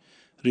studying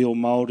Reo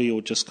Māori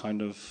or just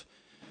kind of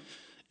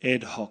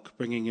ad hoc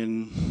bringing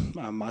in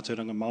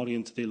mātauranga Māori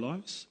into their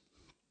lives.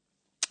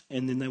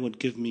 And then they would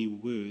give me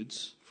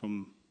words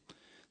from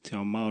Te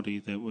Ao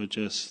Māori that were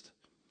just,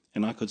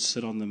 and I could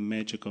sit on the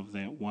magic of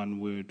that one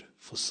word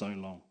for so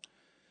long.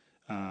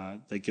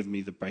 They give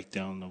me the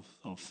breakdown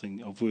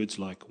of words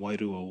like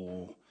wairua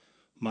or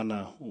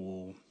mana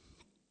or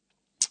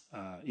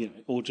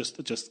or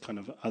just kind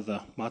of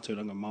other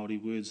mātauranga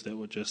Māori words that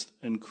were just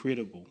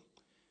incredible.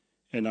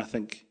 And I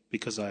think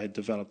because I had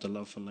developed a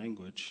love for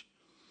language,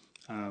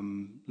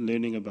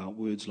 learning about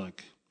words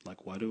like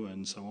wairua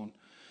and so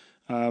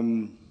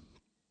on,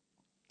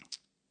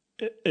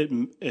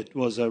 it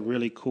was a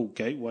really cool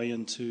gateway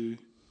into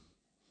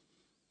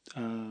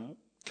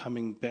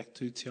coming back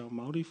to Te Ao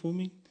Māori for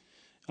me.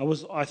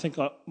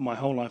 My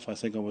whole life, I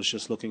think I was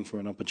just looking for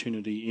an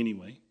opportunity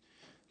anyway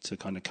to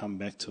kind of come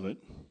back to it.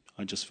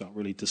 I just felt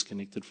really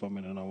disconnected from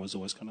it, and I was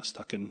always kind of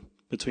stuck in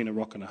between a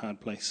rock and a hard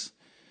place.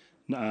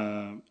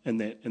 In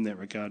that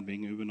regard,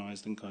 being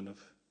urbanized and kind of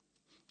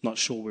not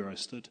sure where I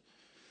stood.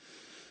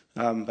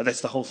 But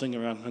that's the whole thing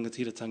around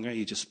rangatiratanga.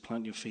 You just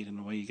plant your feet and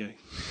away you go.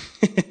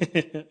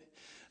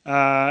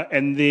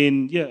 And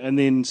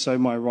then so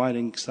my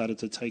writing started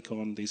to take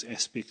on these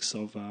aspects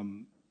of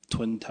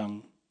twin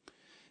tongue,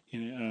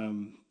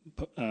 Reo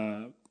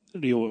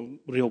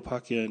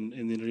Pākehā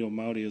and then Reo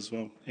Māori as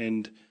well.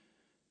 And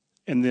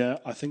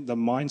I think the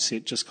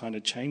mindset just kind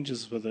of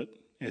changes with it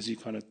as you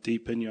kind of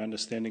deepen your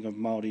understanding of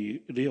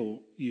Māori reo.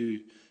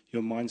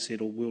 Your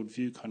mindset or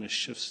worldview kind of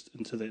shifts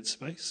into that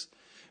space.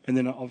 And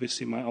then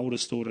obviously my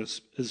oldest daughter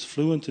is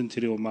fluent in Te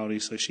Reo Māori,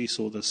 so she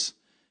saw this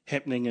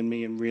happening in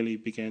me and really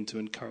began to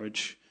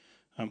encourage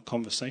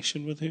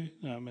conversation with her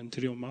in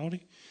Te Reo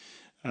Māori.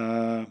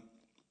 And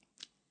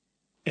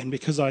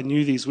because I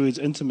knew these words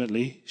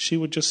intimately, she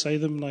would just say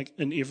them like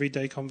in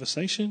everyday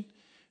conversation.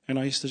 And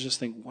I used to just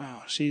think,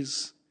 wow,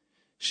 she's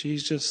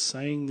just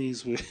saying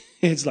these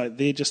words like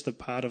they're just a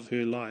part of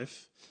her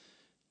life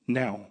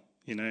now,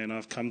 and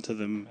I've come to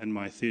them in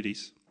my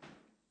 30s.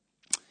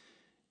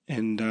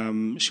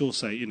 And she'll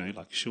say,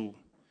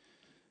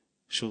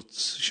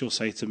 she'll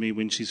say to me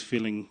when she's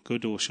feeling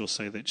good, or she'll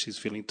say that she's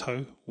feeling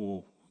tau,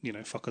 or,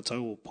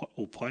 whakatau,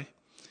 or pai,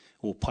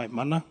 or pai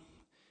mana.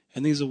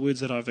 And these are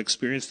words that I've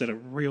experienced at a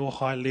real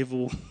high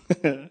level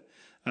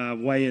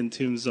way in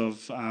terms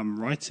of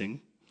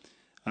writing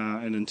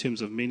and in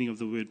terms of meaning of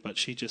the word, but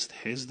she just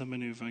has them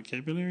in her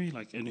vocabulary,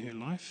 like in her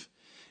life.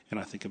 And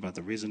I think about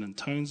the resonant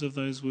tones of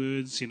those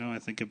words, I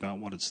think about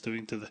what it's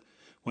doing to the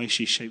way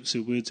she shapes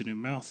her words in her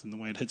mouth and the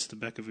way it hits the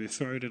back of her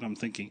throat. And I'm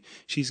thinking,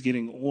 she's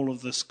getting all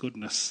of this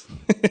goodness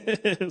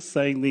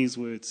saying these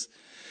words.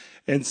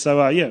 And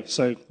so,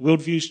 so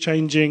worldview's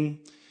changing.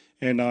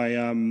 And I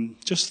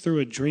just threw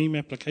a dream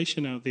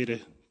application out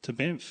there to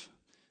Banff,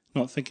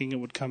 not thinking it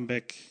would come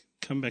back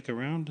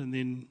around. And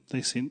then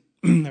they sent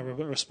a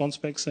response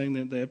back saying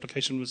that the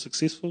application was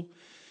successful.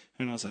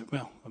 And I was like,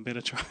 well, I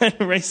better try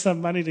and raise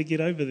some money to get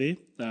over there.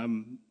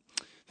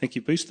 Thank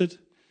you, Boosted.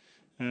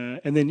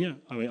 And then,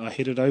 I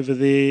headed over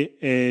there,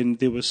 and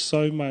there was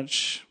so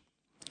much,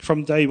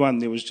 from day one,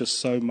 there was just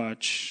so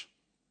much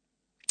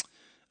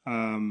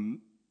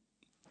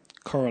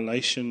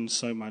correlation,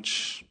 so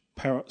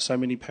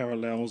many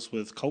parallels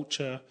with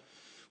culture,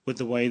 with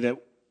the way that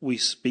we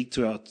speak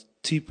to our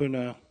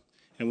tipuna,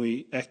 and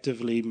we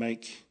actively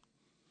make,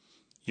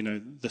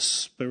 the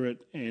spirit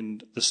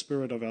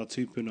of our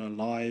tupuna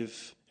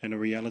alive and a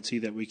reality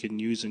that we can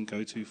use and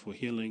go to for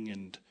healing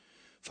and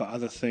for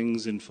other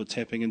things and for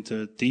tapping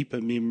into deeper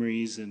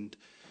memories and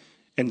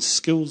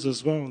skills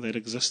as well that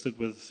existed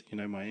with,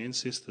 my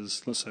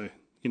ancestors. So,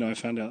 I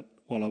found out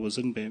while I was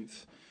in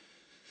Banff,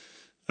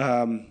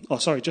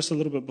 just a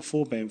little bit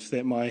before Banff,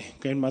 that my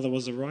grandmother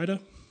was a writer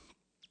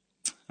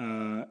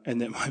and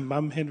that my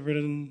mum had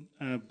written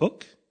a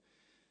book,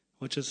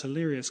 which is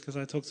hilarious because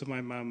I talk to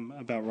my mum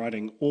about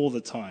writing all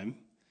the time,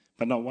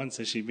 but not once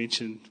has she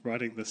mentioned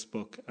writing this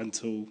book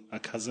until a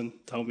cousin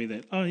told me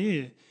that, oh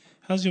yeah,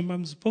 how's your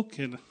mum's book?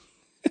 And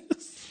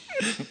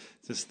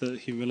just the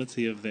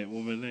humility of that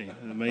woman,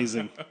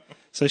 amazing.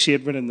 So she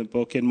had written the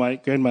book, and my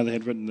grandmother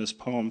had written this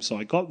poem, so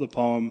I got the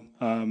poem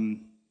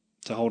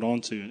to hold on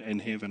to and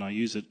have, and I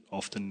use it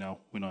often now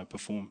when I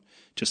perform,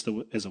 just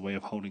as a way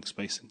of holding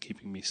space and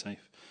keeping me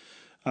safe.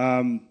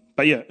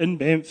 But yeah, in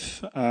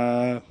Banff,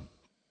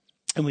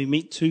 and we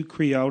meet two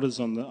Cree elders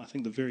on I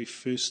think the very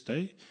first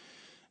day.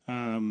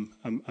 A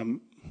man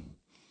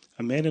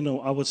and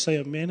I would say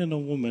a man and a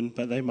woman,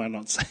 but they might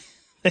not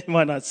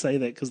say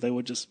that because they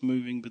were just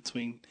moving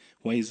between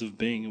ways of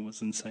being. It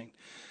was insane.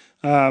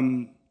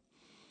 And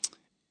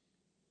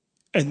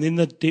And then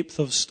the depth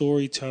of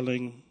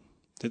storytelling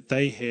that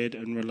they had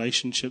in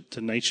relationship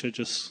to nature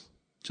just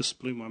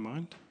blew my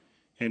mind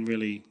and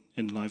really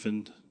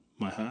enlivened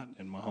my heart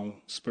and my whole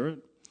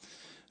spirit.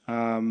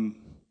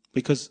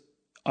 Because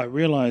I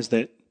realized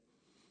that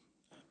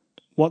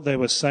what they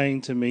were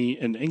saying to me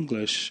in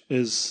English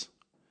is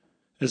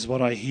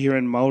what I hear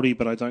in Māori,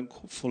 but I don't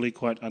fully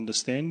quite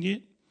understand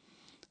yet.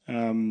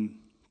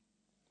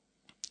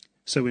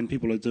 So when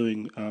people are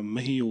doing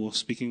mihi or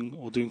speaking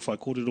or doing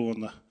whaikōrero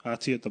on the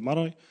āti at the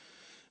marae,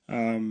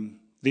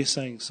 they're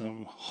saying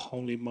some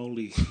holy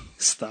moly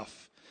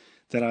stuff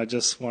that I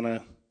just want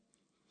to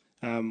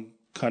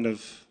kind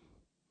of,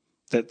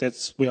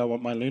 that's where I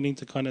want my learning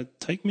to kind of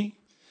take me.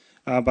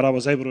 But I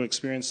was able to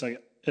experience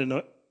it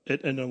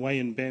in a way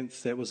in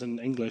Banff that was in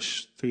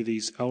English through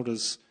these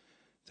elders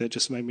that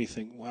just made me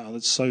think, wow,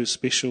 that's so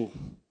special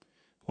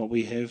what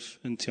we have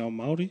in Te Ao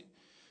Māori,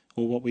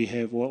 or what we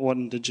have, what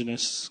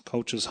Indigenous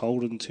cultures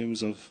hold in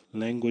terms of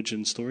language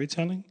and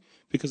storytelling,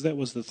 because that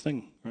was the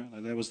thing, right?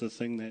 Like that was the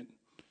thing that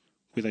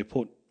where they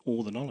put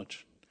all the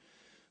knowledge,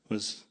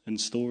 was in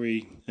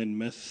story, in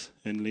myth,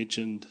 in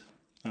legend,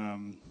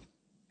 and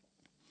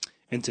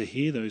to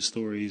hear those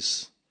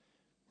stories,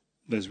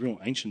 those real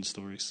ancient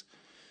stories,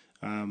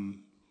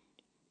 and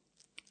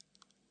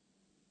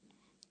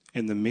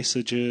the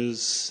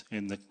messages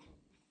and the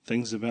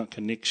things about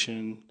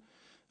connection,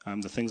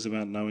 the things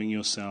about knowing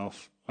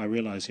yourself, I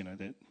realized,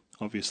 that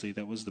obviously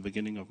that was the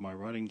beginning of my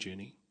writing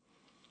journey,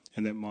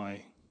 and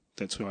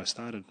that's where I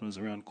started. It was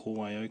around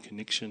kōwaio,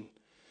 connection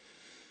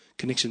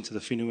to the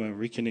whenua,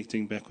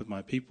 reconnecting back with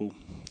my people.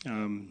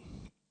 And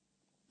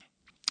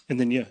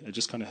then, it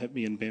just kind of hit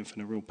me in Banff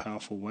in a real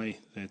powerful way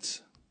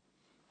that,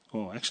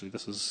 actually,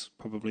 this is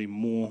probably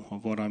more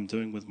of what I'm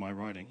doing with my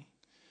writing.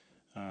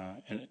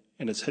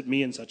 And it's hit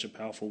me in such a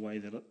powerful way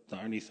that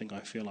the only thing I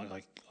feel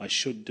like I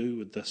should do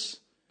with this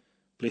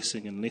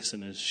blessing and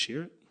lesson is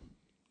share it.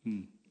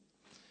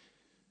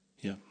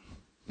 Yeah.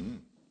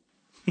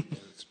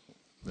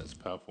 That's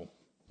powerful.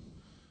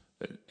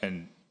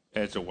 And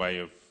as a way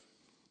of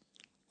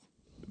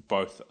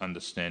both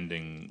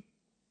understanding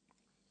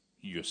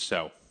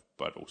yourself,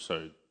 but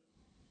also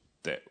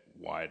that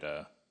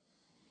wider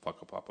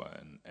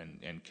whakapapa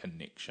and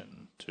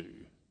connection to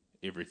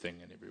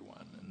everything and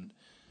everyone. And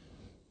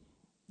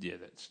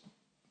it's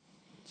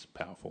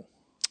powerful.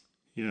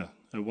 Yeah,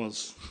 it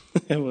was.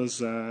 It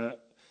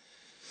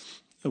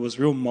was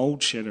real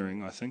mold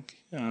shattering, I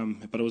think,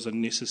 but it was a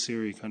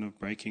necessary kind of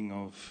breaking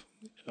of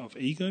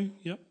ego,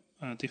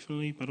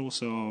 definitely, but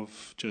also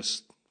of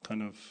just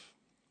kind of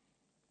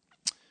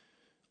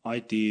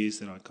ideas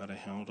that I kind of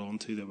held on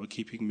to that were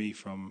keeping me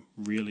from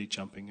really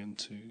jumping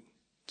into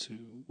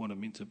what it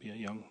meant to be a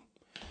young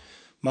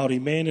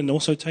Māori man, and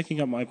also taking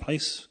up my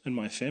place in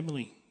my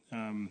family.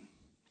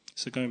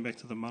 So going back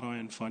to the marae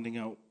and finding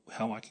out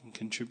how I can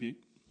contribute,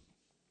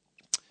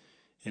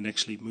 and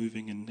actually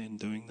moving and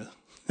doing the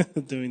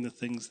doing the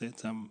things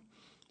that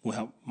will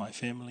help my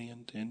family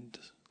and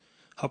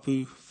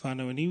hapu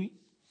whānau and iwi.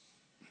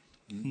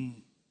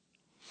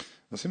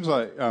 It seems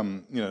like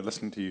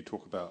listening to you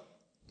talk about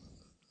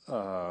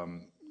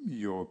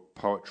your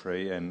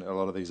poetry and a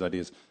lot of these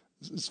ideas,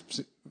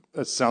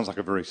 it sounds like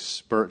a very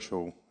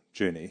spiritual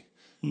journey.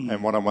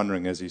 And what I'm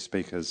wondering as you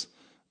speak is,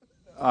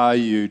 are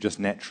you just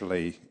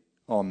naturally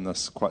on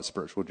this quite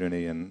spiritual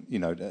journey and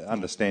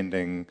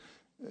understanding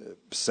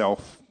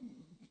self,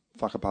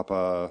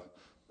 whakapapa,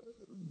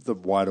 the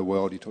wider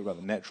world? You talk about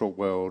the natural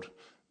world,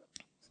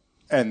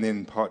 and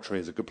then poetry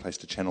is a good place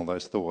to channel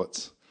those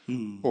thoughts.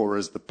 Or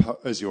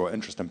is your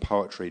interest in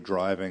poetry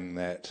driving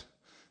that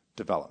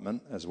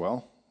development as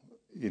well?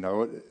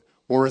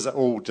 Or is it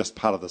all just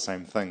part of the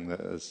same thing?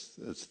 That is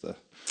the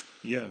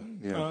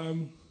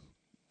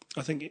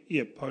I think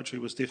poetry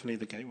was definitely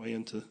the gateway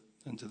into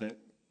that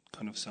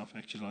kind of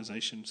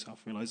self-actualization,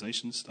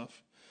 self-realization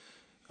stuff.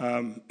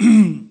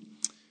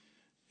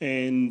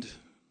 And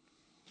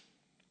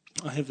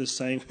I have the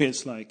same.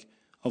 It's like,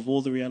 of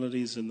all the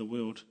realities in the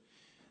world,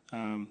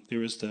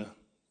 there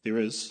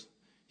is.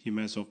 You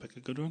may as well pick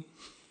a good one.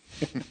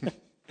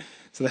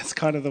 So that's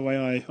kind of the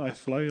way I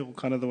flow, or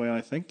kind of the way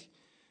I think.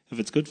 If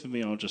it's good for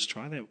me, I'll just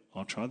try that.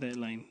 I'll try that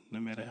lane, no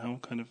matter how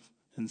kind of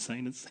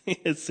insane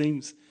it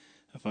seems.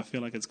 If I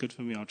feel like it's good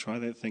for me, I'll try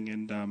that thing.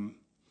 And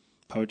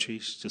poetry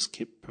just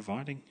kept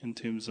providing in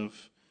terms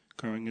of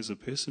growing as a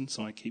person.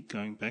 So I keep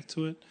going back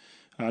to it.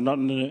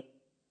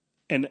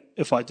 And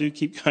if I do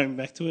keep going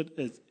back to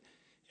it,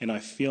 and I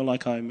feel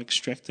like I'm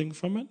extracting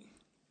from it,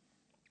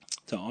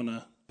 to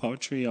honour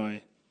poetry,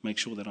 I make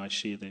sure that I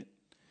share that.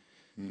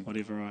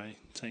 Whatever I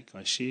take,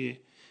 I share.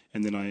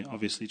 And then I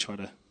obviously try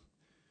to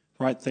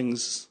write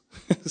things.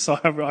 So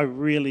I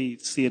really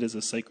see it as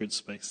a sacred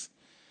space.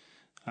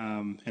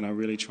 And I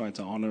really try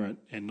to honour it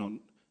and not...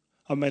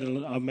 I've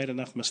made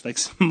enough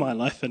mistakes in my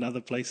life and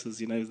other places,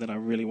 that I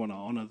really want to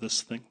honour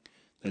this thing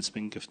that's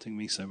been gifting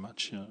me so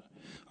much.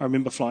 I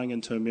remember flying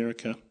into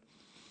America,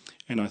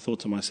 and I thought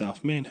to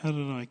myself, man, how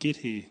did I get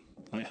here?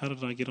 Like, how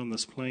did I get on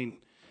this plane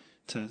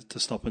to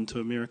stop into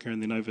America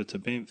and then over to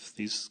Banff?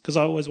 Because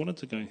I always wanted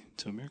to go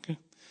to America.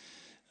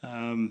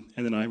 And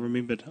then I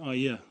remembered, oh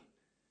yeah,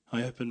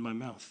 I opened my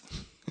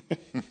mouth.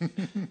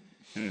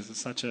 And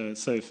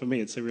so for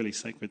me, it's a really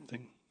sacred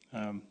thing,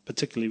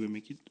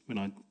 particularly when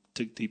I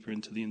dig deeper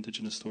into the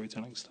Indigenous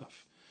storytelling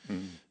stuff,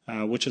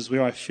 which is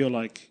where I feel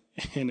like,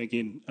 and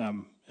again,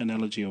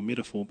 analogy or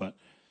metaphor, but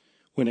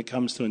when it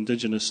comes to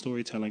Indigenous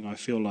storytelling, I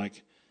feel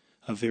like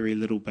a very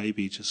little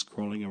baby just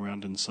crawling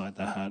around inside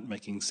the heart,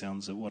 making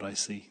sounds at what I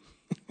see.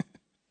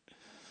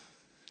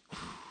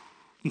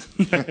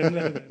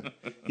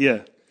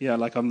 Yeah.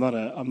 Like I'm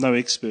no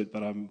expert,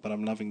 but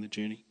I'm loving the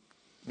journey.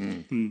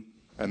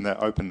 And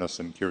that openness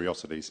and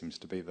curiosity seems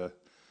to be the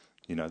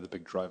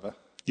big driver.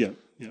 Yeah.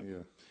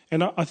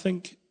 And I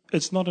think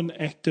it's not an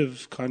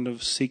active kind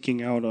of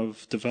seeking out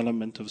of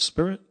development of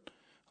spirit.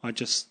 I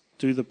just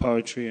do the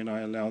poetry and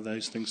I allow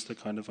those things to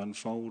kind of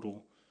unfold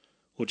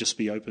or just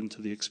be open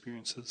to the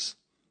experiences.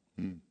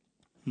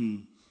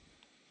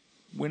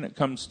 When it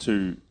comes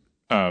to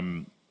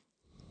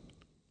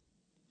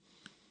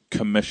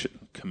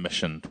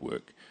commissioned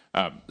work,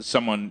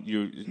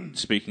 you're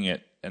speaking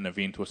at an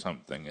event or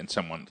something and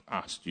someone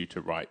asked you to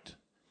write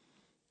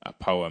a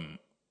poem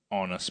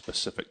on a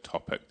specific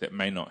topic that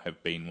may not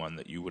have been one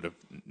that you would have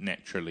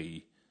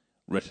naturally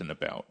written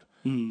about.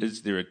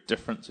 Is there a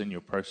difference in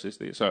your process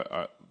there?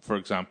 So, for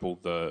example,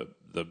 the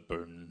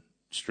Boone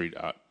Street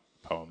Art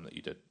poem that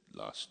you did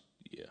last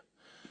year,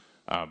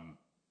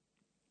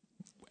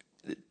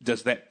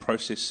 does that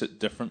process sit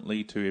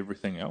differently to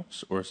everything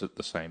else, or is it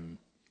the same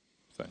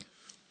thing?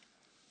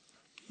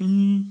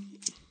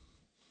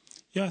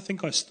 Yeah, I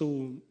think I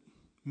still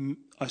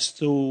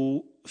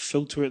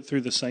filter it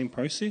through the same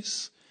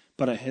process,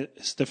 but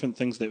it's different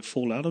things that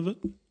fall out of it.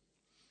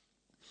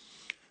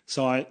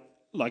 So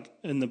like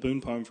in the Boone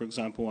poem, for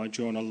example, I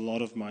draw on a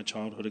lot of my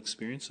childhood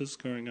experiences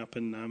growing up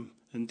in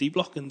D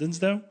Block in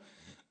Dinsdale,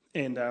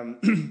 and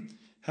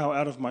how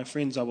out of my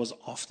friends I was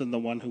often the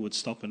one who would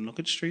stop and look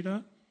at street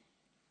art.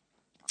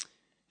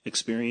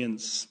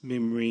 Experience,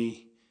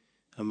 memory,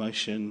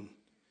 emotion,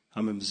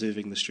 I'm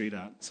observing the street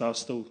art. So I'll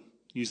still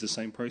use the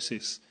same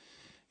process.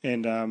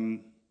 And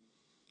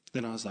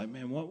then I was like,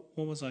 man, what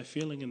was I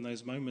feeling in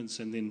those moments?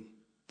 And then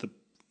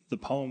the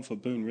poem for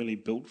Boone really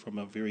built from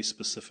a very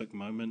specific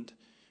moment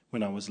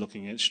when I was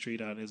looking at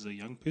street art as a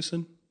young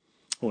person,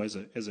 or as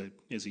a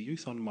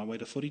youth on my way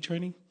to footy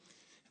training.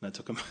 And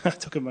I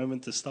took a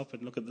moment to stop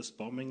and look at this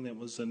bombing that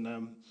was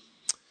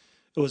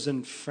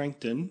in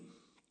Frankton,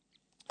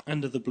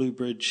 under the Blue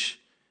Bridge,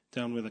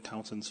 down where the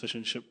Carlton's fish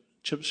and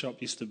chip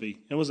shop used to be.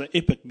 It was an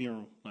epic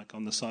mural, like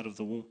on the side of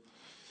the wall.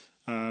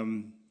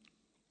 And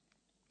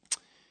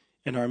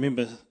I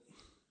remember,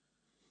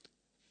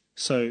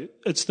 so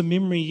it's the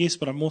memory, yes,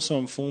 but I'm also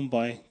informed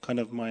by kind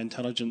of my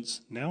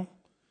intelligence now.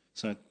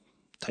 So I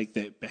take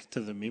that back to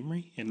the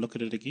memory and look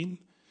at it again.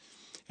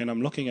 And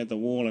I'm looking at the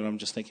wall and I'm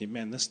just thinking,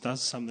 man, this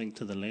does something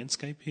to the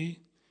landscape here.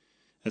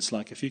 It's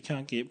like if you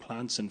can't get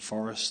plants and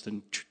forest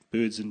and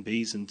birds and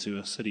bees into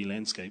a city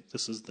landscape,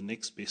 this is the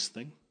next best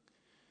thing.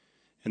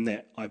 And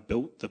that I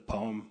built the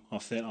poem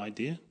off that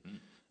idea.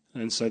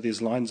 And so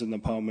there's lines in the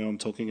poem where I'm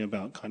talking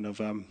about kind of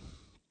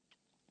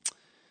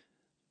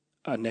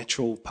a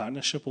natural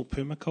partnership or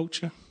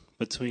permaculture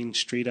between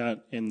street art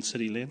and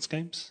city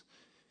landscapes.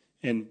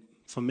 And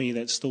for me,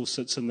 that still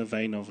sits in the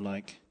vein of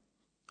like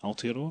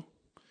Aotearoa,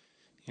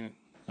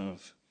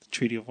 of the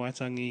Treaty of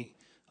Waitangi,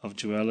 of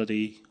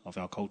duality, of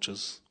our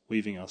cultures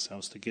weaving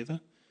ourselves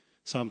together.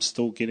 So I'm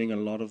still getting a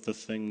lot of the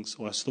things,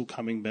 or still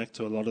coming back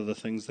to a lot of the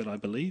things that I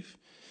believe.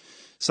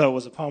 So it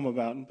was a poem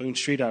about Boone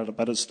Street Art,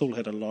 but it still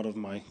had a lot of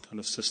my kind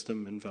of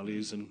system and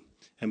values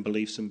and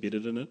beliefs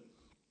embedded in it.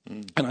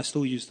 And I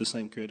still use the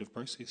same creative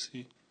process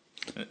here.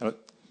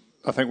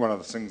 I think one of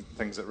the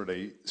things that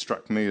really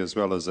struck me as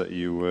well is that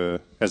you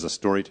were, as a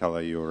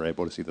storyteller, you were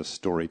able to see the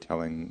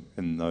storytelling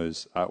in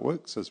those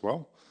artworks as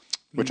well,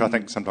 which I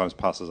think sometimes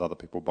passes other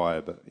people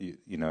by, but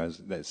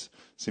that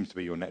seems to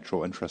be your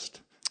natural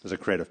interest as a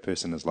creative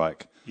person, is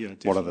like,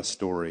 what are the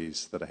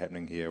stories that are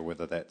happening here,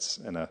 whether that's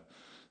in a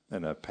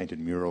painted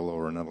mural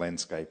or in a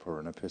landscape or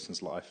in a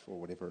person's life or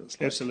whatever it's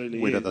like. Absolutely.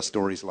 Where do the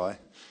stories lie?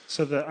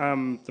 So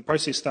the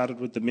process started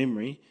with the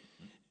memory,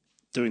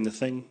 doing the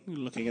thing,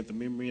 looking at the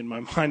memory in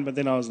my mind, but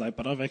then I was like,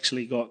 but I've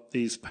actually got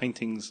these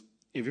paintings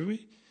everywhere.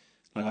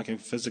 Like I can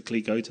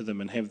physically go to them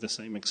and have the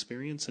same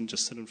experience and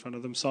just sit in front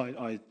of them. So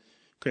I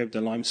grabbed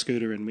a Lime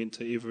scooter and went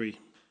to every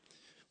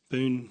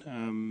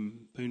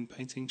Boone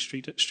painting,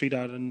 street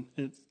art and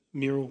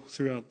mural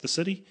throughout the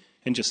city,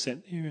 and just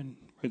sat there and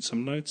wrote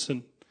some notes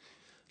and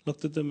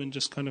looked at them and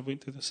just kind of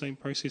went through the same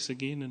process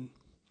again and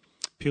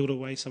peeled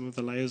away some of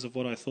the layers of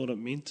what I thought it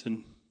meant.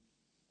 And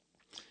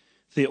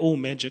they're all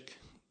magic.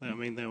 I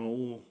mean, they were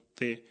all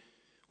there.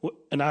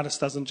 An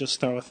artist doesn't just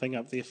throw a thing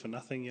up there for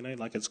nothing,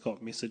 like it's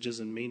got messages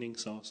and meaning.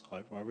 So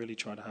I really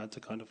tried hard to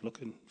kind of look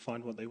and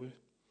find what they were.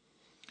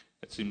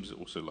 It seems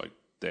also like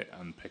that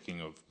unpicking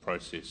of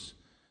process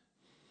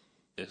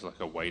is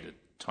like a way to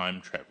time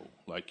travel.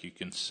 Like you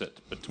can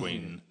sit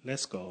between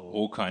Let's go.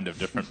 all kind of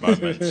different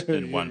moments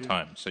in one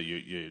time. So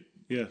you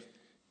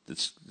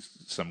it's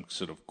some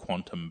sort of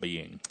quantum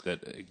being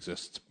that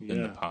exists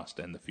in the past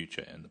and the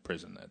future and the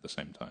present at the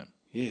same time.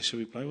 Yeah, should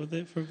we play with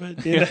that for a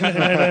bit? Yeah,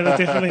 no,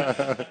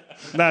 definitely.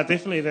 No,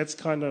 definitely. That's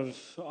kind of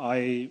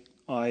I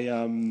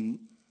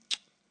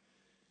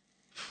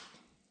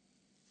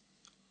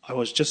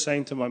was just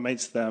saying to my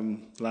mates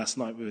last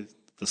night,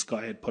 this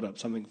guy had put up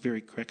something very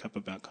crack up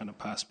about kind of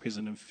past,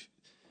 present,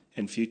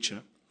 and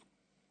future.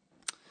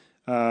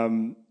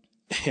 And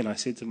I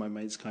said to my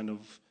mates, kind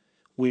of,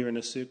 where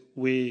does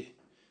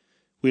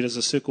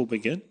a circle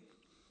begin?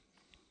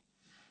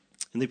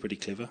 And they're pretty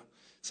clever,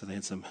 so they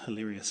had some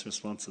hilarious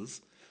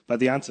responses. But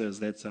the answer is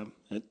that's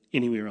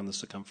anywhere on the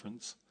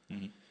circumference.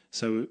 Mm-hmm.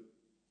 So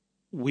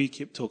we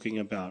kept talking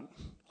about,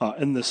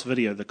 in this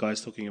video, the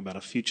guy's talking about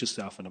a future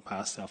self and a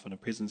past self and a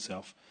present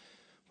self.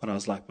 But I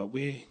was like, but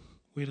where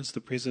does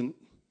the present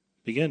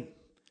begin?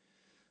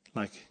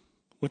 Like,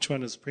 which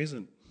one is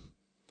present?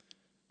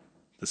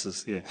 This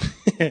is,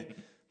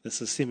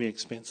 this is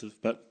semi-expensive.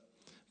 But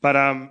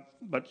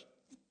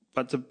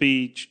to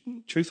be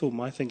truthful,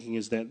 my thinking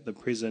is that the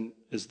present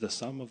is the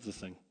sum of the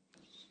thing,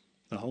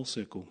 the whole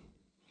circle.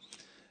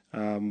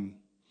 And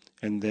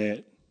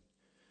that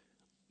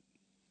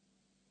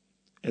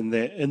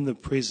in the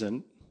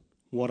present,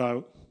 what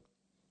I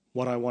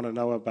want to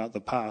know about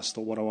the past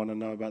or what I want to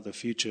know about the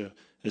future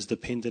is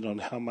dependent on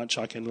how much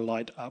I can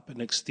light up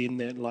and extend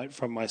that light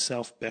from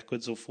myself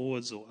backwards or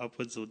forwards or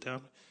upwards or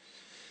down.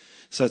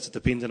 So it's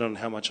dependent on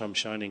how much I'm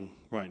shining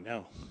right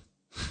now.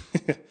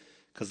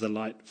 Because the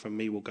light from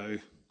me will go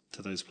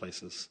to those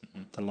places.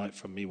 Mm-hmm. The light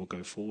from me will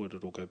go forward,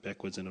 it'll go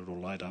backwards, and it'll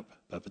light up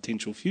a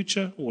potential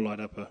future or light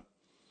up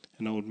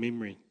an old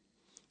memory.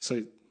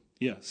 So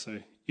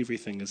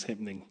everything is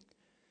happening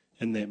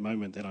in that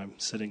moment that I'm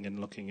sitting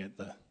and looking at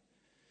the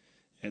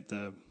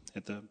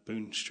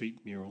Boone Street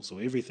murals,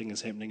 or everything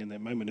is happening in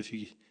that moment. If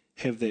you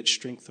have that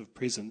strength of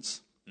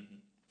presence, mm-hmm.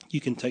 you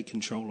can take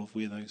control of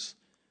where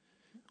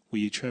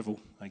you travel,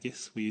 I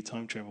guess, where you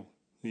time travel.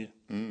 Yeah.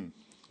 Mm.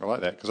 I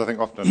like that, because I think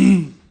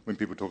often when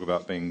people talk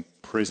about being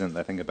present,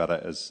 they think about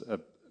it as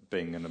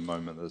being in a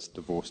moment that's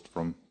divorced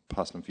from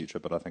past and future,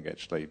 but I think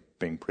actually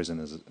being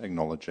present is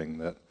acknowledging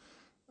that,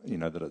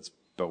 that it's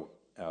built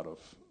out of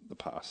the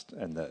past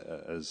and that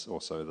it is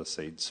also the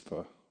seeds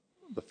for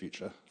the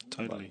future.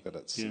 Totally. Like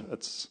that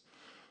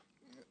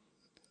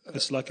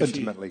it's like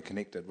intimately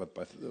connected with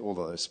all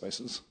of those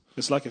spaces.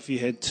 It's like if you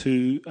had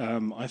two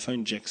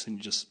iPhone jacks and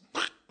you just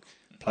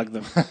plug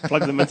them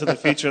into the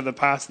future and the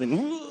past, then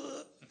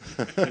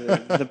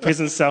the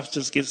present self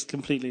just gets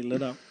completely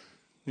lit up.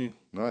 Yeah.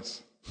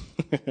 Nice.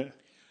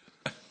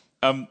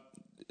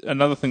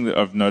 Another thing that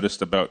I've noticed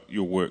about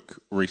your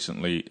work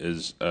recently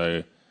is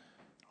a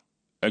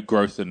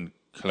growth in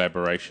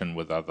collaboration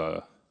with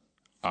other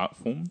art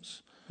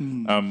forms.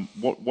 Mm.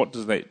 What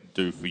does that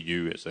do for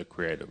you as a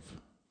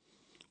creative?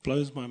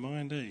 Blows my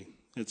mind, eh?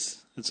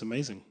 It's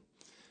amazing.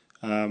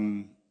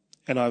 And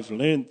I've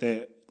learned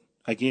that,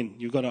 again,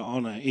 you've got to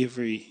honour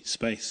every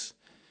space.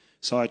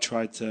 So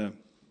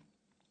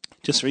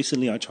just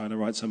recently I tried to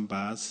write some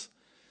bars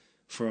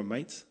for a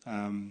mate,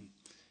 and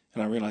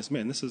I realised,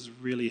 man, this is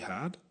really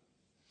hard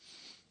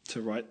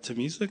to write to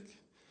music.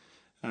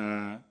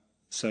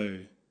 So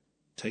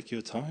take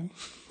your time.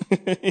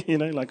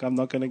 I'm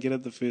not going to get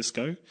it the first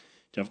go.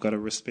 I've got to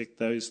respect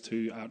those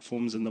two art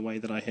forms in the way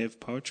that I have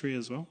poetry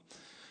as well.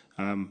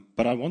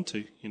 But I want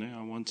to,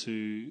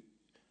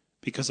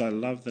 because I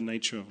love the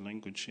nature of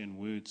language and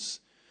words.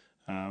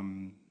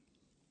 And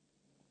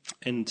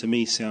to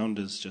me, sound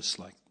is just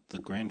like the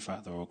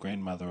grandfather or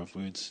grandmother of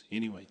words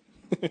anyway.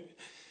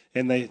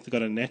 And they've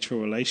got a natural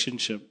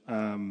relationship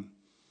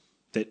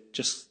that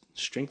just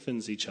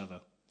strengthens each other.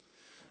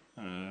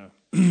 And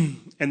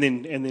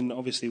then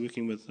obviously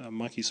working with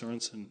Mikey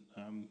Sorensen,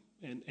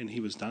 and he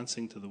was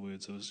dancing to the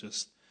words. It was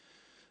just,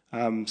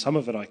 some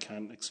of it I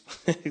can't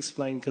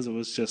explain because it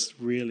was just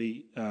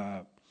really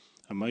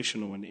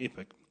emotional and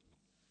epic.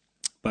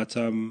 But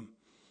and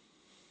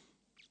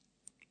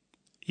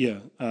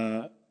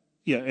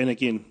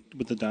again,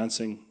 with the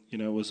dancing, it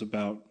was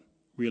about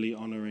really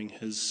honouring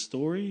his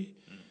story.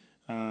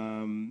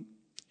 And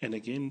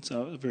again, it's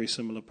a very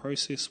similar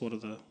process. What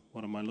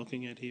am I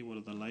looking at here? What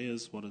are the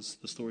layers? What is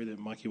the story that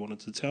Mikey wanted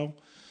to tell?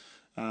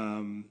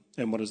 And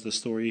what is the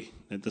story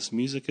that this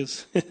music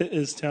is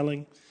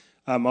telling?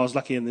 I was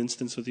lucky in the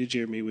instance with you,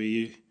 Jeremy, where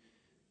you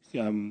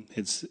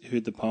had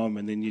heard the poem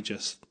and then you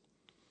just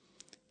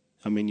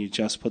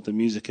put the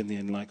music in there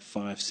in like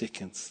 5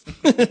 seconds.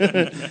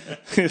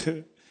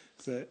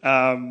 So,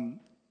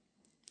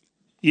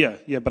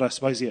 but I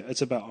suppose,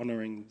 it's about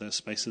honouring the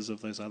spaces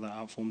of those other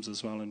art forms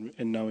as well,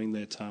 and knowing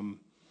that, I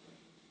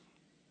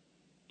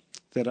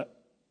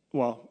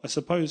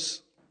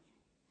suppose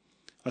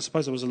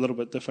it was a little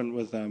bit different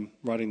with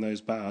writing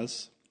those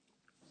bars.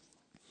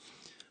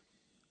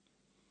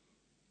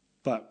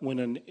 But when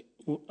an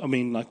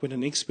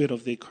expert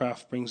of their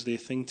craft brings their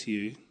thing to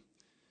you,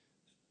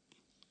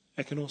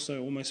 it can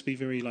also almost be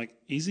very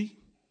easy,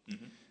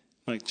 mm-hmm.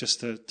 Just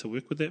to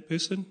work with that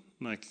person,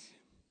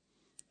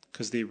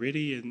 because they're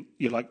ready and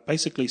you're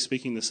basically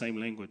speaking the same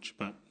language,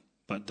 but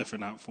but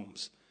different art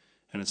forms.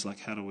 And it's like,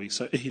 how do we...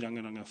 So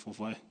Ihirangaranga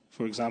Fowhai,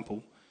 for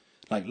example,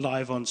 like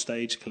live on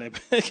stage,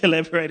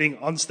 collaborating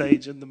on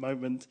stage in the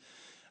moment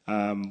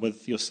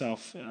with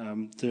yourself,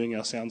 doing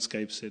our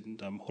soundscapes, and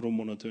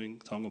Horomona doing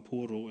Taonga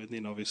Poro, and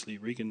then obviously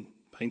Regan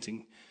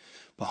painting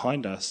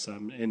behind us,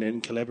 and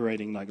then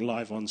collaborating like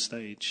live on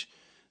stage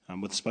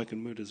with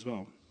spoken word as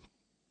well.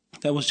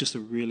 That was just a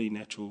really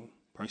natural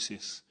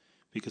process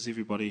because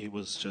everybody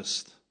was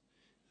just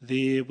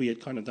there. We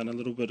had kind of done a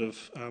little bit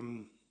of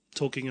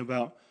talking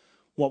about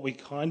what we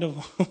kind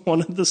of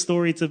wanted the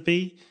story to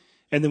be,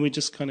 and then we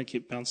just kind of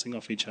kept bouncing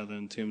off each other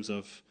in terms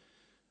of,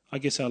 I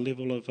guess, our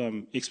level of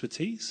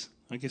expertise,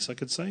 I guess I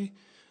could say,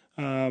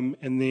 and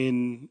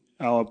then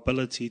our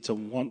ability to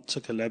want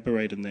to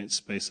collaborate in that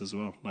space as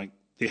well. Like,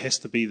 there has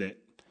to be that.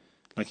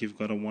 Like, you've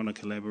got to want to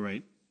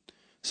collaborate.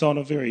 So on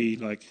a very,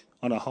 like,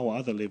 on a whole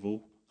other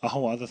level, a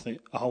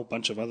whole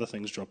bunch of other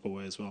things drop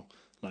away as well.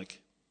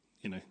 Like,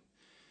 you know,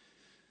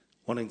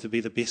 wanting to be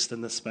the best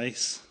in the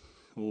space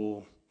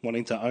or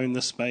wanting to own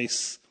the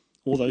space,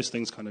 all those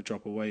things kind of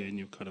drop away, and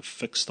you're kind of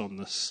fixed on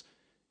this.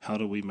 How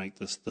do we make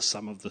this, the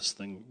sum of this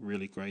thing,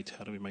 really great?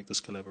 How do we make this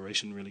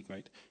collaboration really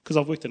great? Because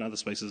I've worked in other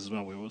spaces as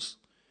well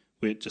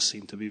where it just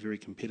seemed to be very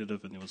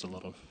competitive, and there was a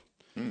lot of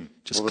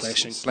just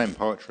clashing. Slam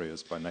poetry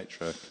is by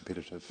nature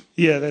competitive.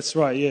 Yeah, that's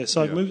right. Yeah,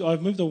 so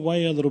I've moved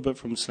away a little bit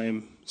from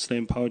slam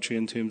poetry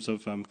in terms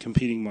of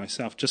competing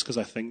myself, just because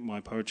I think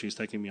my poetry is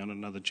taking me on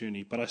another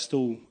journey. But I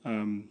still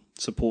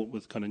support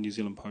with kind of New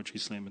Zealand Poetry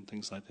Slam and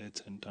things like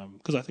that, and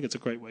because I think it's a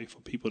great way for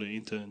people to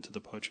enter into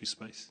the poetry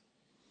space.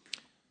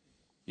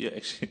 Yeah,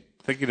 actually,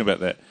 thinking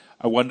about that,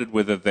 I wondered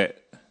whether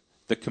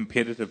the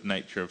competitive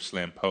nature of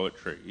slam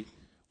poetry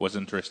was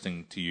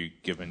interesting to you,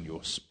 given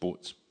your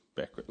sports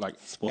background, like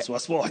sports,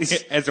 as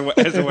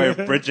a way of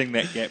bridging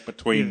that gap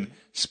between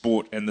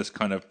sport and this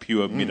kind of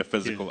pure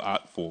metaphysical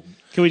art form.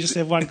 Can we just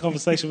have one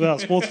conversation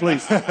without sports,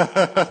 please?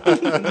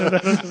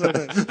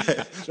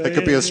 It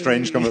could be a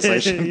strange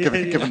conversation,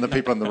 given the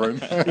people in the room.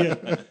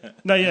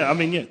 I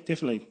mean,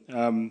 definitely.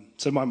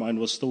 So my mind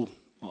was still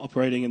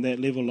operating in that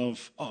level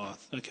of,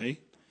 okay,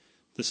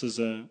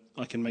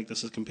 I can make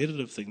this a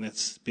competitive thing.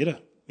 That's better.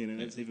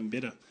 That's even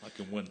better. I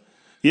can win.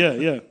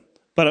 Yeah.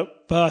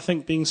 But I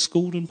think being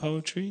schooled in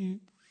poetry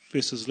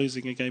versus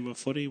losing a game of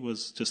footy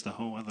was just a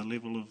whole other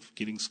level of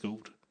getting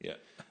schooled. Yeah.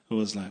 It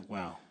was like,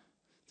 wow,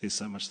 there's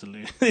so much to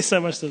learn. There's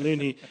so much to learn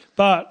here.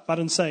 But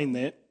in saying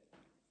that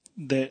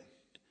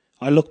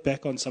I look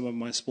back on some of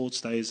my sports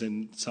days,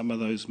 and some of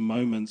those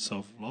moments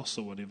of loss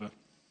or whatever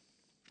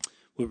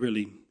were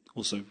really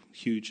also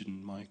huge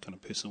in my kind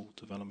of personal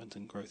development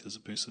and growth as a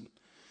person.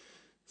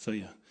 So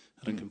I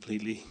don't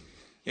completely.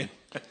 Yeah.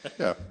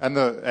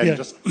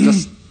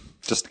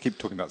 Just to keep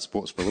talking about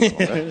sports for a little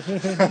longer.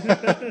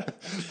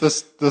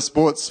 The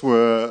sports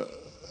were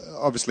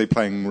obviously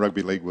playing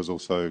rugby league was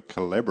also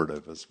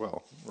collaborative as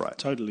well, right?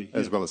 Totally.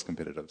 As well as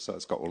competitive, so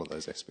it's got all of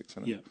those aspects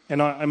in it. Yeah,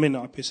 and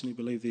I personally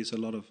believe there's a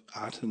lot of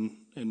art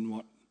in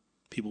what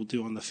people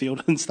do on the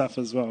field and stuff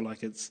as well.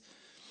 Like, it's,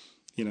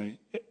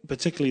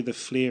 particularly the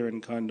flair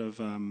and kind of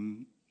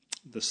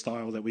the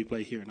style that we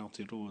play here in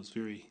Aotearoa is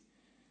very,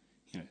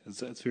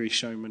 it's very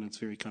showman. It's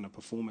very kind of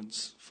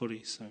performance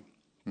footy. So.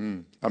 I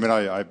mean,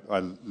 I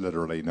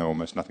literally know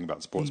almost nothing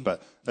about sports,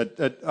 but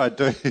I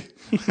do.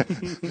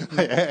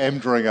 I am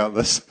drawing out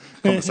this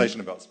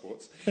conversation about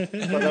sports. But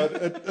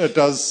it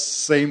does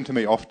seem to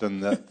me often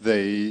that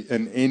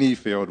in any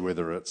field,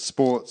 whether it's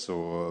sports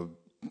or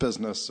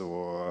business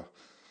or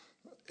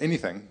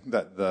anything,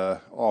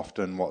 that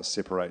often what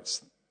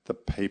separates the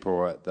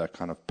people at the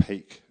kind of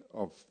peak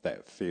of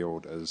that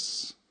field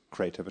is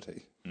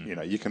creativity.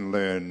 You can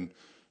learn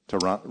to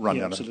run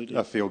down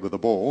a field with a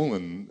ball,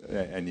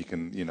 and you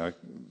can,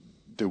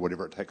 do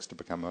whatever it takes to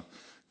become a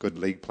good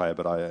league player.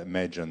 But I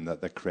imagine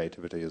that the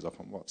creativity is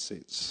often what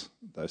sets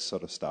those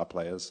sort of star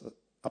players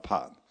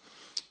apart.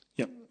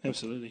 Yep,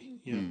 absolutely.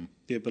 Yeah,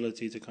 the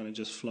ability to kind of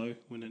just flow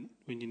when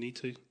you need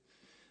to.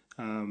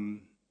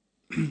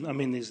 I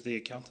mean, there's the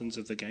accountants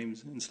of the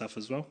games and stuff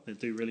as well that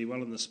do really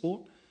well in the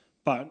sport.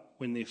 But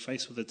when they're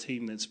faced with a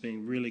team that's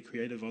being really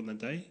creative on the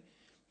day,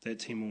 that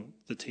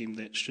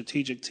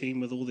strategic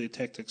team with all their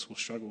tactics will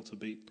struggle to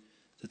beat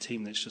the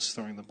team that's just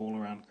throwing the ball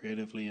around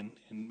creatively and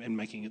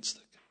making it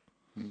stick.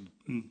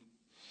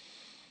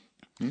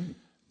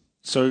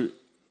 So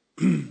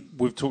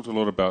we've talked a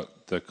lot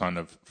about the kind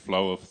of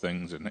flow of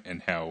things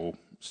and how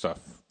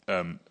stuff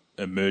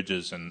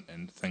emerges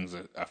and things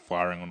are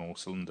firing on all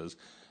cylinders.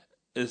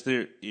 Is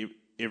there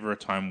ever a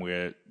time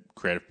where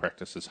creative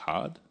practice is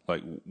hard?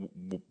 Like,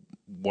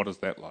 what is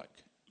that like?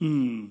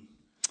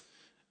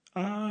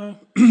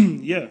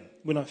 Yeah,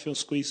 when I feel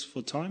squeezed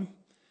for time,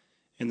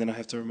 and then I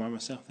have to remind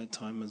myself that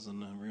time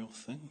isn't a real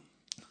thing.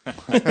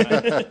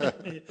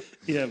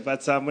 Yeah,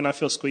 but when I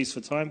feel squeezed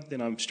for time,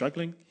 then I'm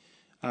struggling.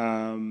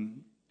 Or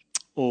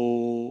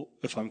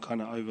if I'm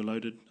kind of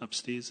overloaded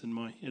upstairs in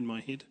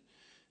my head,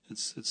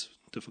 it's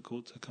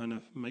difficult to kind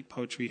of make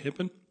poetry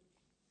happen.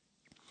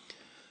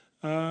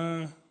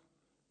 And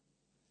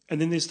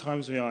then there's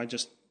times where I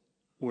just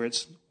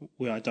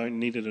where I don't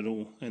need it at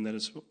all, and that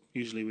is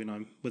usually when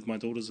I'm with my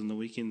daughters in the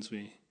weekends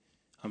where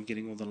I'm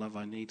getting all the love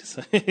I need.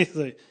 So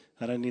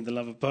I don't need the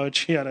love of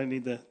poetry. I don't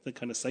need the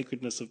kind of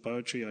sacredness of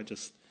poetry.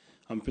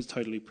 I'm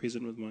totally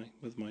present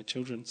with my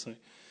children. So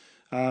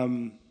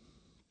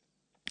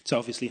it's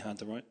obviously hard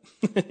to write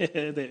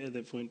at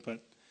that point.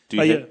 But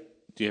do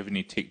you have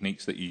any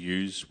techniques that you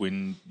use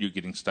when you're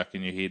getting stuck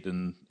in your head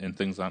and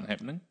things aren't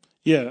happening?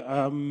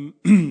 Yeah,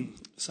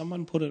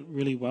 someone put it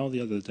really well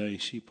the other day.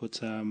 She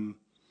put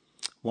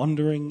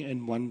wandering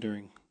and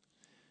wondering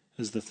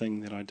is the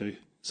thing that I do.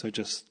 So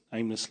just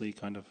aimlessly,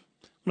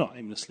 not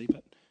aimlessly,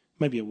 but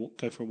maybe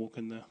go for a walk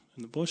in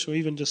the bush, or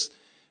even just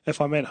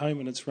if I'm at home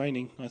and it's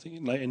raining. I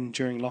think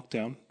during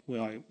lockdown,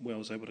 where I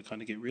was able to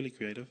kind of get really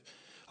creative,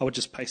 I would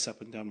just pace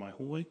up and down my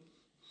hallway,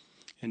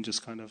 and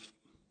just kind of,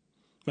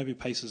 maybe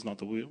pace is not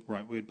the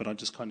right word, but I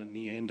just kind of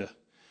meander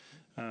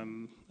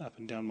up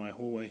and down my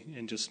hallway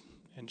and just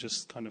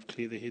kind of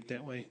clear the head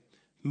that way.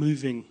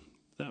 Moving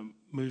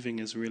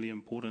is really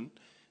important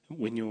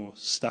when you're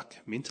stuck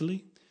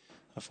mentally.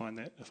 I find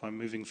that if I'm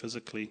moving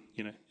physically,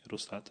 it'll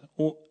start to,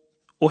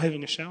 or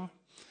having a shower,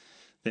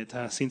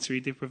 that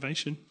sensory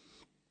deprivation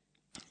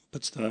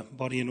puts the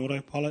body in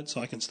autopilot,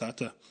 so I can start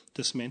to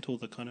dismantle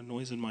the kind of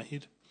noise in my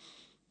head.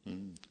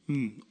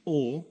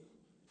 Or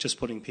just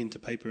putting pen to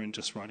paper and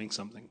just writing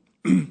something.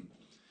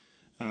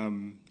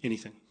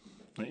 Anything,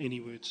 like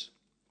any words.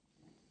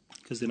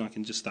 Because then I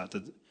can just start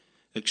to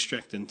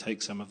extract and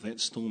take some of that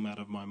storm out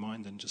of my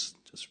mind and just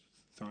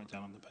throw it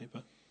down on the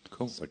paper.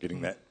 Cool. So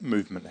getting that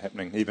movement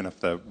happening, even if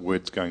the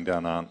words going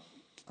down aren't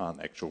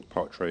actual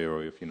poetry,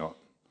 or if you're not,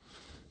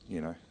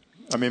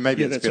 I mean,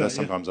 maybe it's better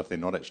sometimes if they're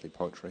not actually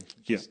poetry.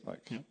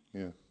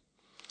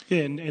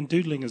 And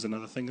doodling is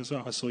another thing as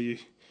well. I saw you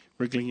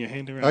wriggling your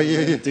hand around.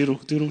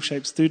 Doodle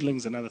shapes.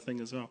 Doodling's another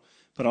thing as well.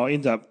 But I'll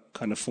end up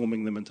kind of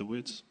forming them into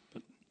words.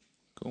 But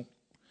cool.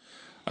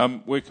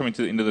 We're coming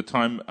to the end of the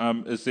time.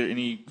 Is there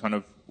any kind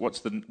of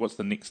what's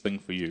the next thing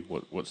for you?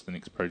 What's the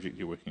next project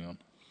you're working on?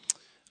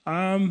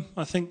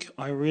 I think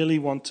I really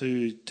want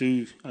to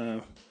do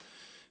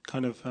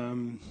kind of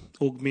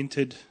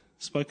augmented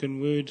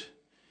spoken word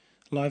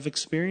live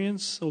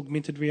experience,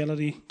 augmented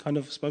reality kind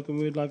of spoken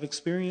word live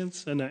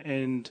experience,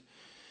 and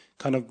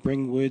kind of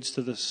bring words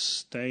to the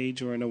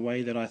stage, or in a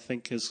way that I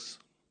think is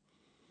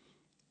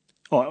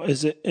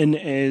it in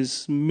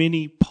as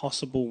many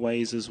possible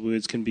ways as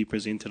words can be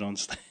presented on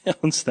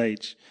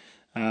stage.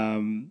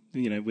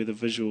 Whether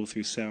visual,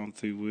 through sound,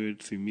 through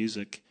word, through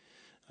music,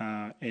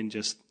 and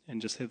just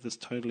have this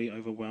totally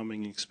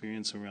overwhelming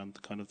experience around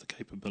the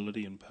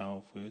capability and power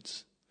of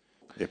words.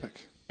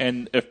 Epic.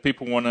 And if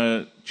people want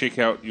to check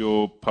out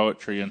your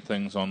poetry and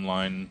things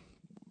online,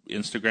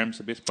 Instagram's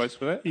the best place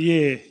for that?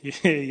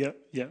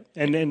 Yeah.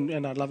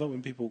 And I love it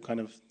when people kind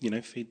of,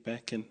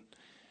 feedback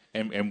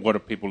and what are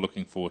people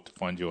looking for to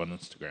find you on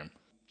Instagram?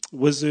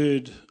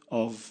 Wizard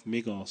of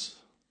Megos.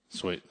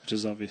 Sweet. Which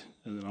is an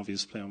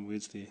obvious play on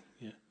words there.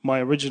 Yeah. My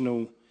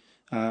original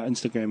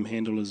Instagram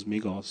handle is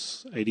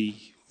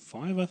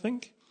Megos85, I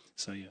think.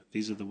 So yeah,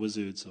 these are the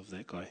wizards of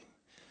that guy.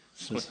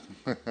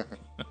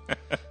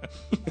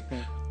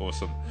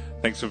 Awesome.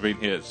 Thanks for being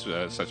here. It's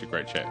such a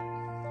great chat.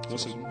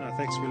 Awesome.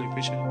 Thanks. Really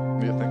appreciate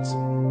it. Yeah, thanks.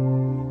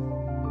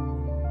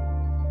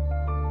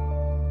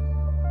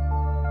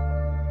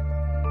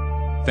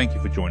 Thank you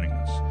for joining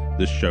us.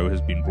 This show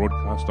has been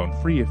broadcast on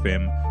Free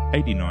FM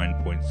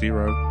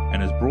 89.0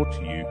 and is brought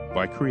to you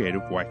by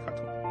Creative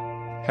Waikato.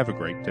 Have a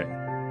great day.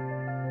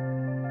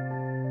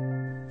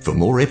 For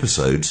more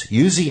episodes,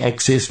 use the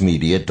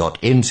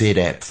accessmedia.nz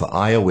app for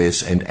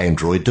iOS and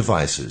Android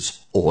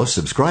devices, or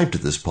subscribe to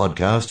this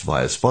podcast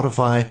via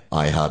Spotify,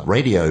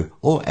 iHeartRadio,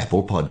 or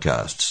Apple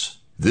Podcasts.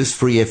 This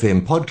Free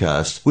FM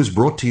podcast was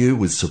brought to you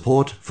with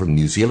support from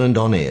New Zealand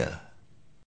On Air.